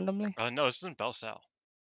randomly. no, this isn't Bell Sal.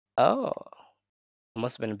 Oh,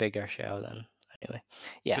 must have been a bigger show then. Anyway,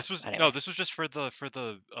 yeah. This was Anyway, no, this was just for the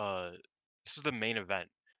this was the main event.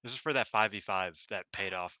 This is for that 5v5 that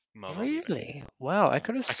paid off Momo leaving. really? Wow, I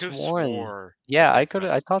could have I could have sworn. swore that Yeah, they've I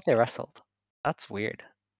wrestled thought since they then. wrestled. That's weird.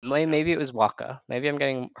 Yeah. Maybe it was Waka. Maybe I'm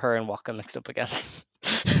getting her and Waka mixed up again.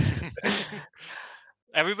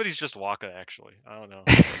 Everybody's just Waka actually. I don't know.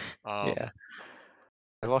 Yeah, Um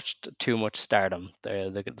I watched too much Stardom.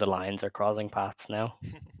 The lines are crossing paths now.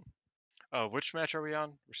 which match are we on?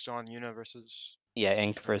 We're still on Yuna versus Yeah,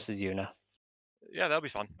 Ink Yuna. versus Yuna. Yeah, that'll be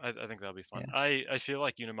fun. I think that'll be fun. Yeah, I feel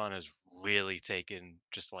like Unimon has really taken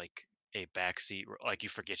just like a backseat, like you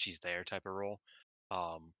forget she's there type of role.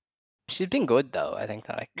 Um, she's been good though. I think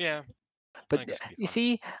that yeah, I but think this could be you fun.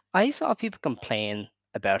 see, I saw people complain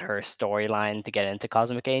about her storyline to get into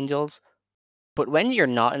Cosmic Angels, but when you're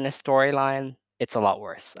not in a storyline, it's a lot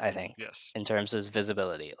worse. I think Yes. in terms of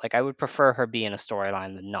visibility. Like I would prefer her be in a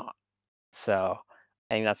storyline than not. So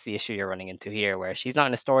I think that's the issue you're running into here, where she's not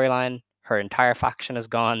in a storyline. Her entire faction is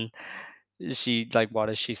gone. She like, what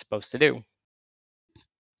is she supposed to do?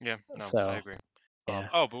 Yeah, no, I So agree. yeah.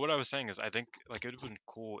 But what I was saying is, I think like it would have been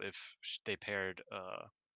cool if they paired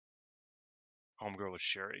Homegirl with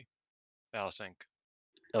Shuri, Alice Inc.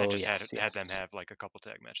 And Oh just yes, had yes. them have like a couple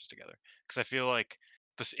tag matches together. Because I feel like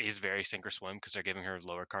this is very sink or swim because they're giving her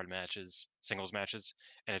lower card matches, singles matches,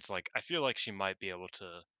 and it's like I feel like she might be able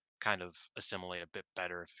to kind of assimilate a bit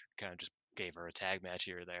better if you kind of just gave her a tag match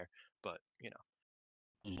here or there. But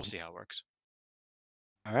we'll Mhm. see how it works.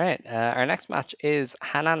 All right. Our next match is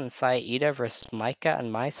Hanan and Saida versus Micah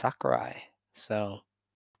and Mai Sakurai. So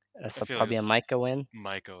I that's feel like probably a it's Micah win.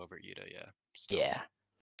 Maiko over Ida, yeah, still Yeah.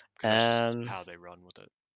 because that's just Um, how they run with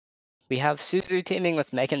it. we have Suzu teaming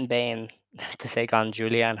with Megan Bain to take on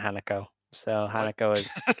Julia and Hanako. So What? Hanako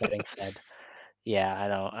is getting fed. Yeah, I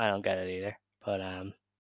don't get it either. But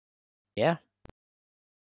yeah,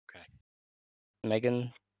 Okay.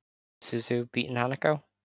 Megan Suzu beating Hanako.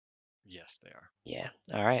 Yes, they are. Yeah.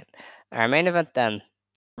 All right. Our main event then: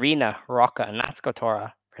 Rina, Rocca, and Natsuko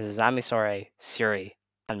Tora versus Amisore, Suri,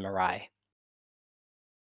 and Mirai.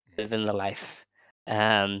 Living the life.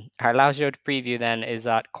 Our last show to preview then is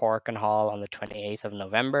at Cork and Hall on the 28th of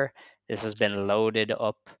November. This has That's right. been loaded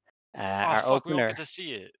up. Oh Our fuck, we won't get opener, to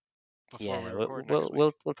see it before we yeah, record next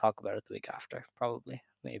week. we'll talk about it the week after, probably,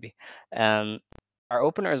 maybe. Um, our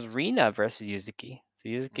opener is Rina versus Yuzuki. So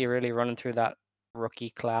Yuzuki Mm, really running through that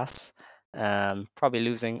rookie class. Probably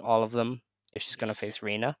losing all of them if she's gonna yes. face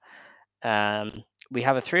Rina. We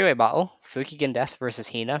have a three-way battle: Fukigen Death versus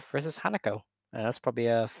Hina versus Hanako. That's probably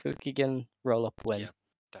a Fukigen roll-up win. Yeah,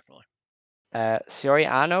 definitely. Saori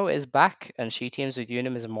Ano is back, and she teams with Yuna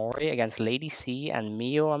Mizumori against Lady C and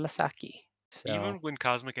Miyo Amasaki. So, Even when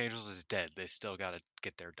Cosmic Angels is dead, they still gotta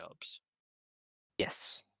get their dubs.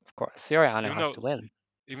 yes, of course, Saori Ano Even has though to win.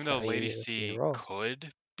 even So though Lady that's your C role. could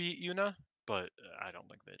beat Yuna, but I don't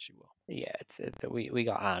think that she will. Yeah, we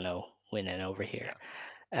got Ano winning over here.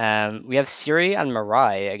 Yeah. We have Siri and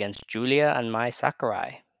Mirai against Julia and Mai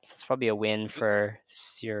Sakurai. So it's probably a win Th- for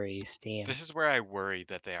Suri's team. This is where I worry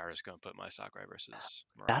that they are just going to put my Sakurai versus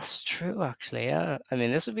Murata. That's true, actually. Yeah. I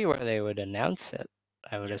mean, this would be where they would announce it,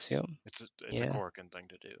 I would Yes, assume. it's a Yeah. Korakuen thing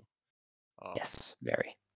to do, Yes,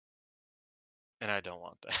 very. and I don't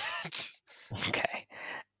want that. Okay.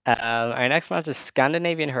 Our next match is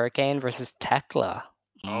Scandinavian Hurricane versus Tekla.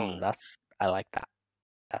 Oh, I like that.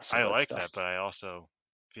 That's some I good like stuff. that, but I also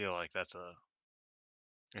feel like that's a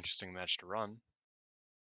interesting match to run.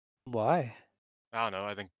 Why? I don't know.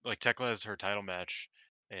 I think like Tekla has her title match,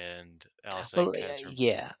 and Alice Well, Inc has her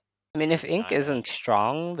yeah. I mean, if Ink deny isn't match.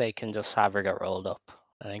 strong, they can just have her get rolled up.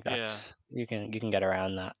 I think Yeah, that's you can get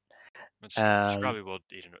around that. that's true. She Um, probably will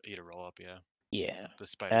eat a roll up. Yeah, yeah. the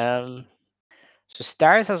spider strength. Um, so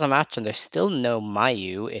Stars has a match, and there's still no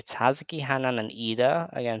Mayu. It's Hazuki, Hanan, and Ida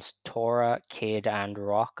against Tora, Kid, and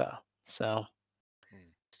Rocka. So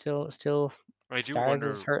Hmm. still, I do Stars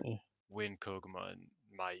is wonder hurting. when Koguma and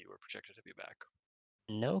Mayu are projected to be back.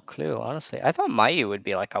 No clue, honestly. I thought Mayu would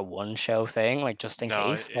be like a one show thing, like just in No,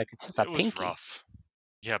 case. Like it's just a it was pinky. rough.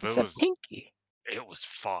 Yeah, but It's a pinky. it was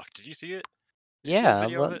fucked. Did you see it? Did you see the Yeah,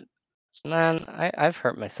 video of but it? It's man, nasty. I've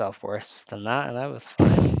hurt myself worse than that, and I was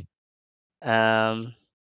fine. Um,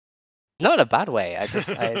 not in a bad way. I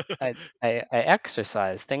just I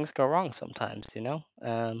exercise. Things go wrong sometimes, you know.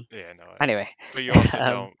 Yeah, no, Anyway, but you also um,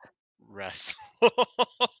 don't rest.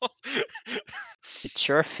 it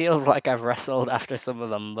sure feels like I've wrestled after some of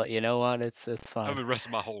them, but you know what? It's I've fine. been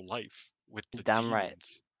wrestling my whole life with the Damn right.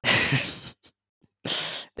 demons.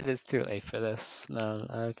 It is too late for this, man.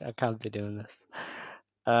 I can't be doing this.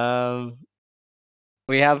 Um,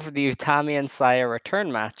 we have the Utami and Saya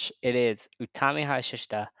return match. It is Utami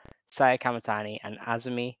Hayashishita, Saya Kamatani, and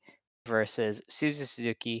Azumi versus Suzu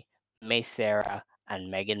Suzuki, Mei Seira, and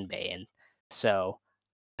Megan Bain. So,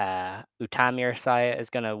 Utami or Saya is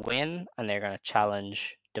going to win, and they're going to Mhm.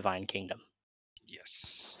 challenge Divine Kingdom.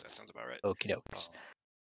 Yes, that sounds about right. Okie dokes. Um,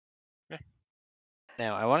 yeah,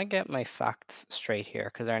 Now, I want to get my facts straight here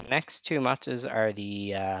because our next two matches are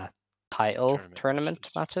the title tournament tournament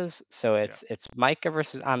matches. matches. So Yeah. it's Micah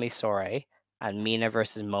versus Ami Sourei and Mhm, Mina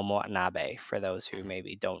versus Momo Watanabe, for those who mhm.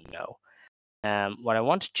 maybe don't know. What I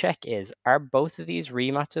want to check is, are both of these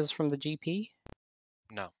rematches from the GP?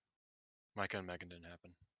 No, Micah and Megan didn't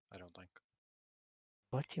happen. I don't think.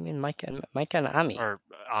 What do you mean, Micah and Ami? Or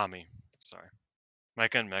Ami. Sorry,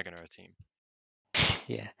 Micah and Megan are a team.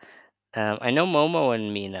 Yeah. I know Momo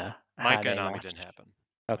and Mina had Micah and a Ami match. didn't happen.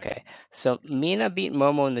 Micah Okay, and so Megan. Mina beat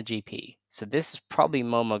Momo in the GP. So this is probably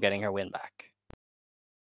Momo getting her win back.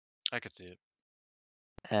 I could see it.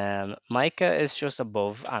 Micah is just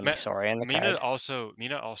above Ami, sorry, in the card.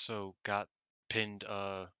 Mina also got pinned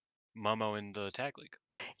Momo in the tag league.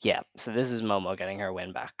 Yeah, so this is Momo getting her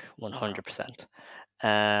win back, Okay, okay. 100%.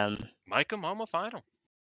 Um, Micah Momo final.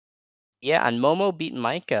 yeah, and Momo beat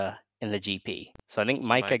Micah in the GP. So I think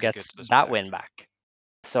So Micah Micah gets gets this that back. win back.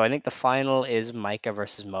 So I think the final is Micah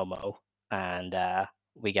versus Momo, and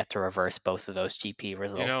we get to reverse both of those GP You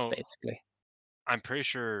results, know, basically. I'm pretty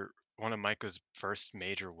sure one of Micah's first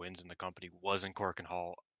major wins in the company was in Cork and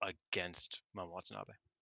Hall against Momo Watanabe.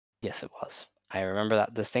 Yes, it was. I remember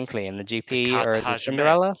that distinctly in the The GP Kata or the Hajime.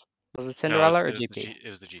 Cinderella. Was it No, Cinderella or it was the GP? It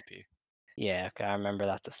was the GP. Yeah, okay, I remember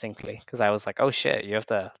that distinctly because I was like, "Oh shit, you have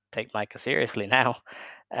to take Micah seriously now."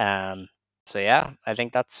 Um, so yeah, I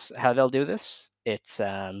think that's how they'll do this. It's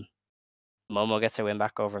Momo gets her win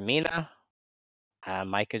back over Mina.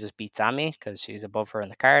 Micah just beats Ami because she's above her in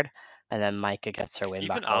the card, and then Micah gets her win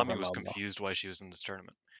Even back Ami over was Momo. confused why she was in this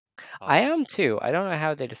tournament. I Um, am too. I don't know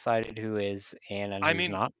how they decided who is in and I who's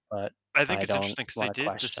mean, not, but I think I it's don't interesting because want to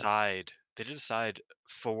question. they did decide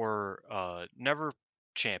for never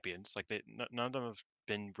champions, like none of them have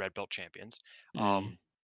been red belt champions. Mm. Um,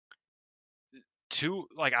 two,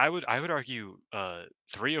 like I would argue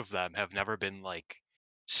three of them have never been like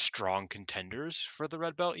strong contenders for the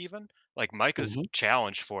red belt even. Like Micah's Hmm.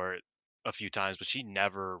 challenged for it a few times, but she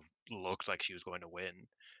never looked like she was going to win.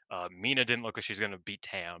 Mina didn't look like she was going to beat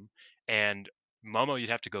Tam, and Momo you'd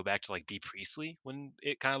have to go back to like B Priestley when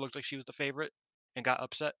it kind of looked like she was the favorite and got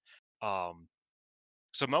upset. Um,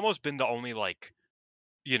 so Momo's been the only like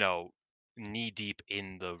you know, knee deep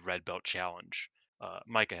in the red belt challenge.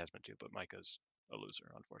 Micah has been too, but Micah's a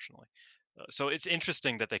loser, unfortunately. So it's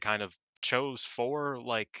interesting that they kind of chose four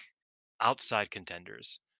like outside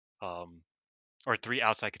contenders, um, or three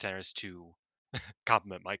outside contenders to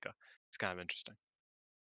compliment Micah. It's kind of interesting.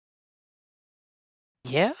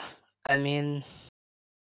 Yeah, I mean,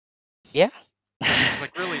 yeah. Because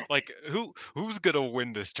like really, like who's gonna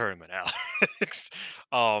win this tournament, Alex?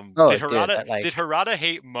 Oh, dude, Did Harada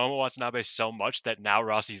hate Momo Watanabe so much that now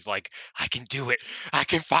Rossi's like, I can do it. I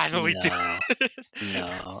can finally do no, it.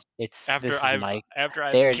 no. after This is I've Mike. after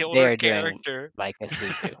I've They're killed her they're doing character. Micah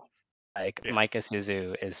Suzu. Like Yeah. Micah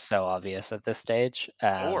Suzu is so obvious at this stage.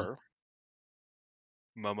 Or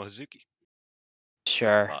Momo Hazuki.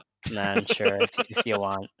 Who'd have Sure, thought? man, sure if you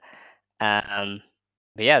want. Um,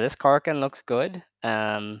 but yeah, this Korkin looks good.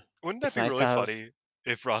 Wouldn't that It's be nice to really have. funny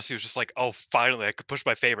if Rossi was just like, "Oh, finally, I could push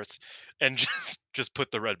my favorites," and just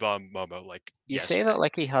put the red bomb Momo like You say that yesterday.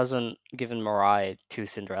 like he hasn't given Mariah two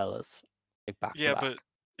Cinderellas like back to Yeah, but back.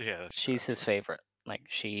 yeah, that's true. She's That's his true. favorite. Like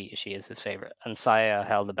she is his favorite. And Saya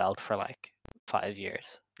held the belt for like 5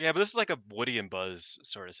 years. Yeah, but this is like a Woody and Buzz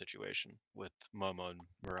sort of situation with Momo and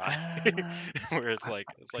Mirai, where I, it's like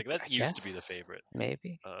that I used to be the guess favorite.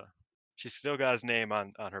 maybe. Uh, she's still got his name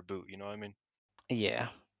on her boot. You know what I mean? Yeah.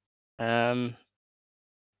 Um.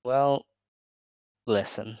 Well,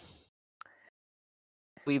 listen.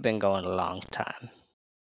 We've been going a long time.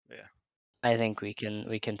 Yeah, I think we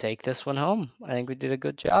can take this one home. I think we did a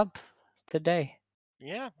good job today.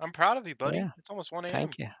 yeah. I'm proud of you, buddy. Yeah. It's almost 1 a.m.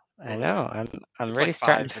 Thank you. I over know. there. I'm It's really like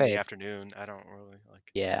starting to 5 in the fade. afternoon. I don't really like.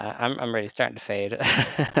 Yeah, I'm really starting to fade.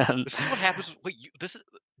 Um, This is what happens. Wait, this is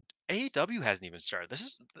AEW hasn't even started. This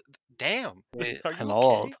is damn. Are you I'm okay?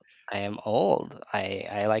 old. I am old.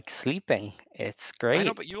 I like sleeping. It's I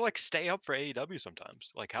know, great. but you like stay up for AEW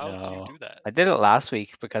sometimes. Like, how do you No, do that? I did it last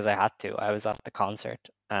week because I had to. I was at the concert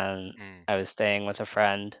and Mm, I was staying with a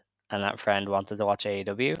friend, and that friend wanted to watch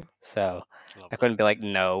AEW, so I lovely. couldn't be like,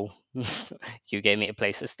 no, you gave me a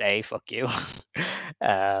place to stay. Fuck you.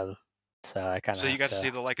 um, so I kind So of you have got to to. see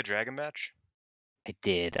the Like a Dragon match? I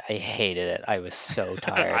did. I hated it. I was so I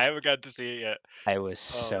tired. haven't got to see it yet. I was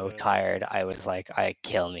Oh so man. tired. I was like, I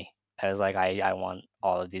kill me. I was like, I want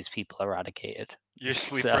all of these people eradicated. Your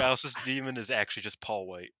sleep So paralysis demon is actually just Paul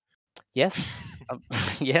White. yes,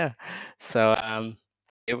 yeah. So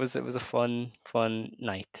it was a fun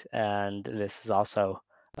night, and this is also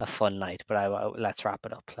a fun night. But let's wrap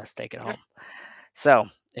it up. Let's take it Okay. home. So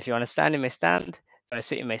if you want to stand, you may stand. If you want to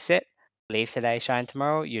sit, you may sit. Believe today, shine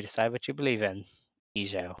tomorrow. You decide what you believe in.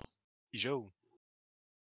 Ijo. Joe.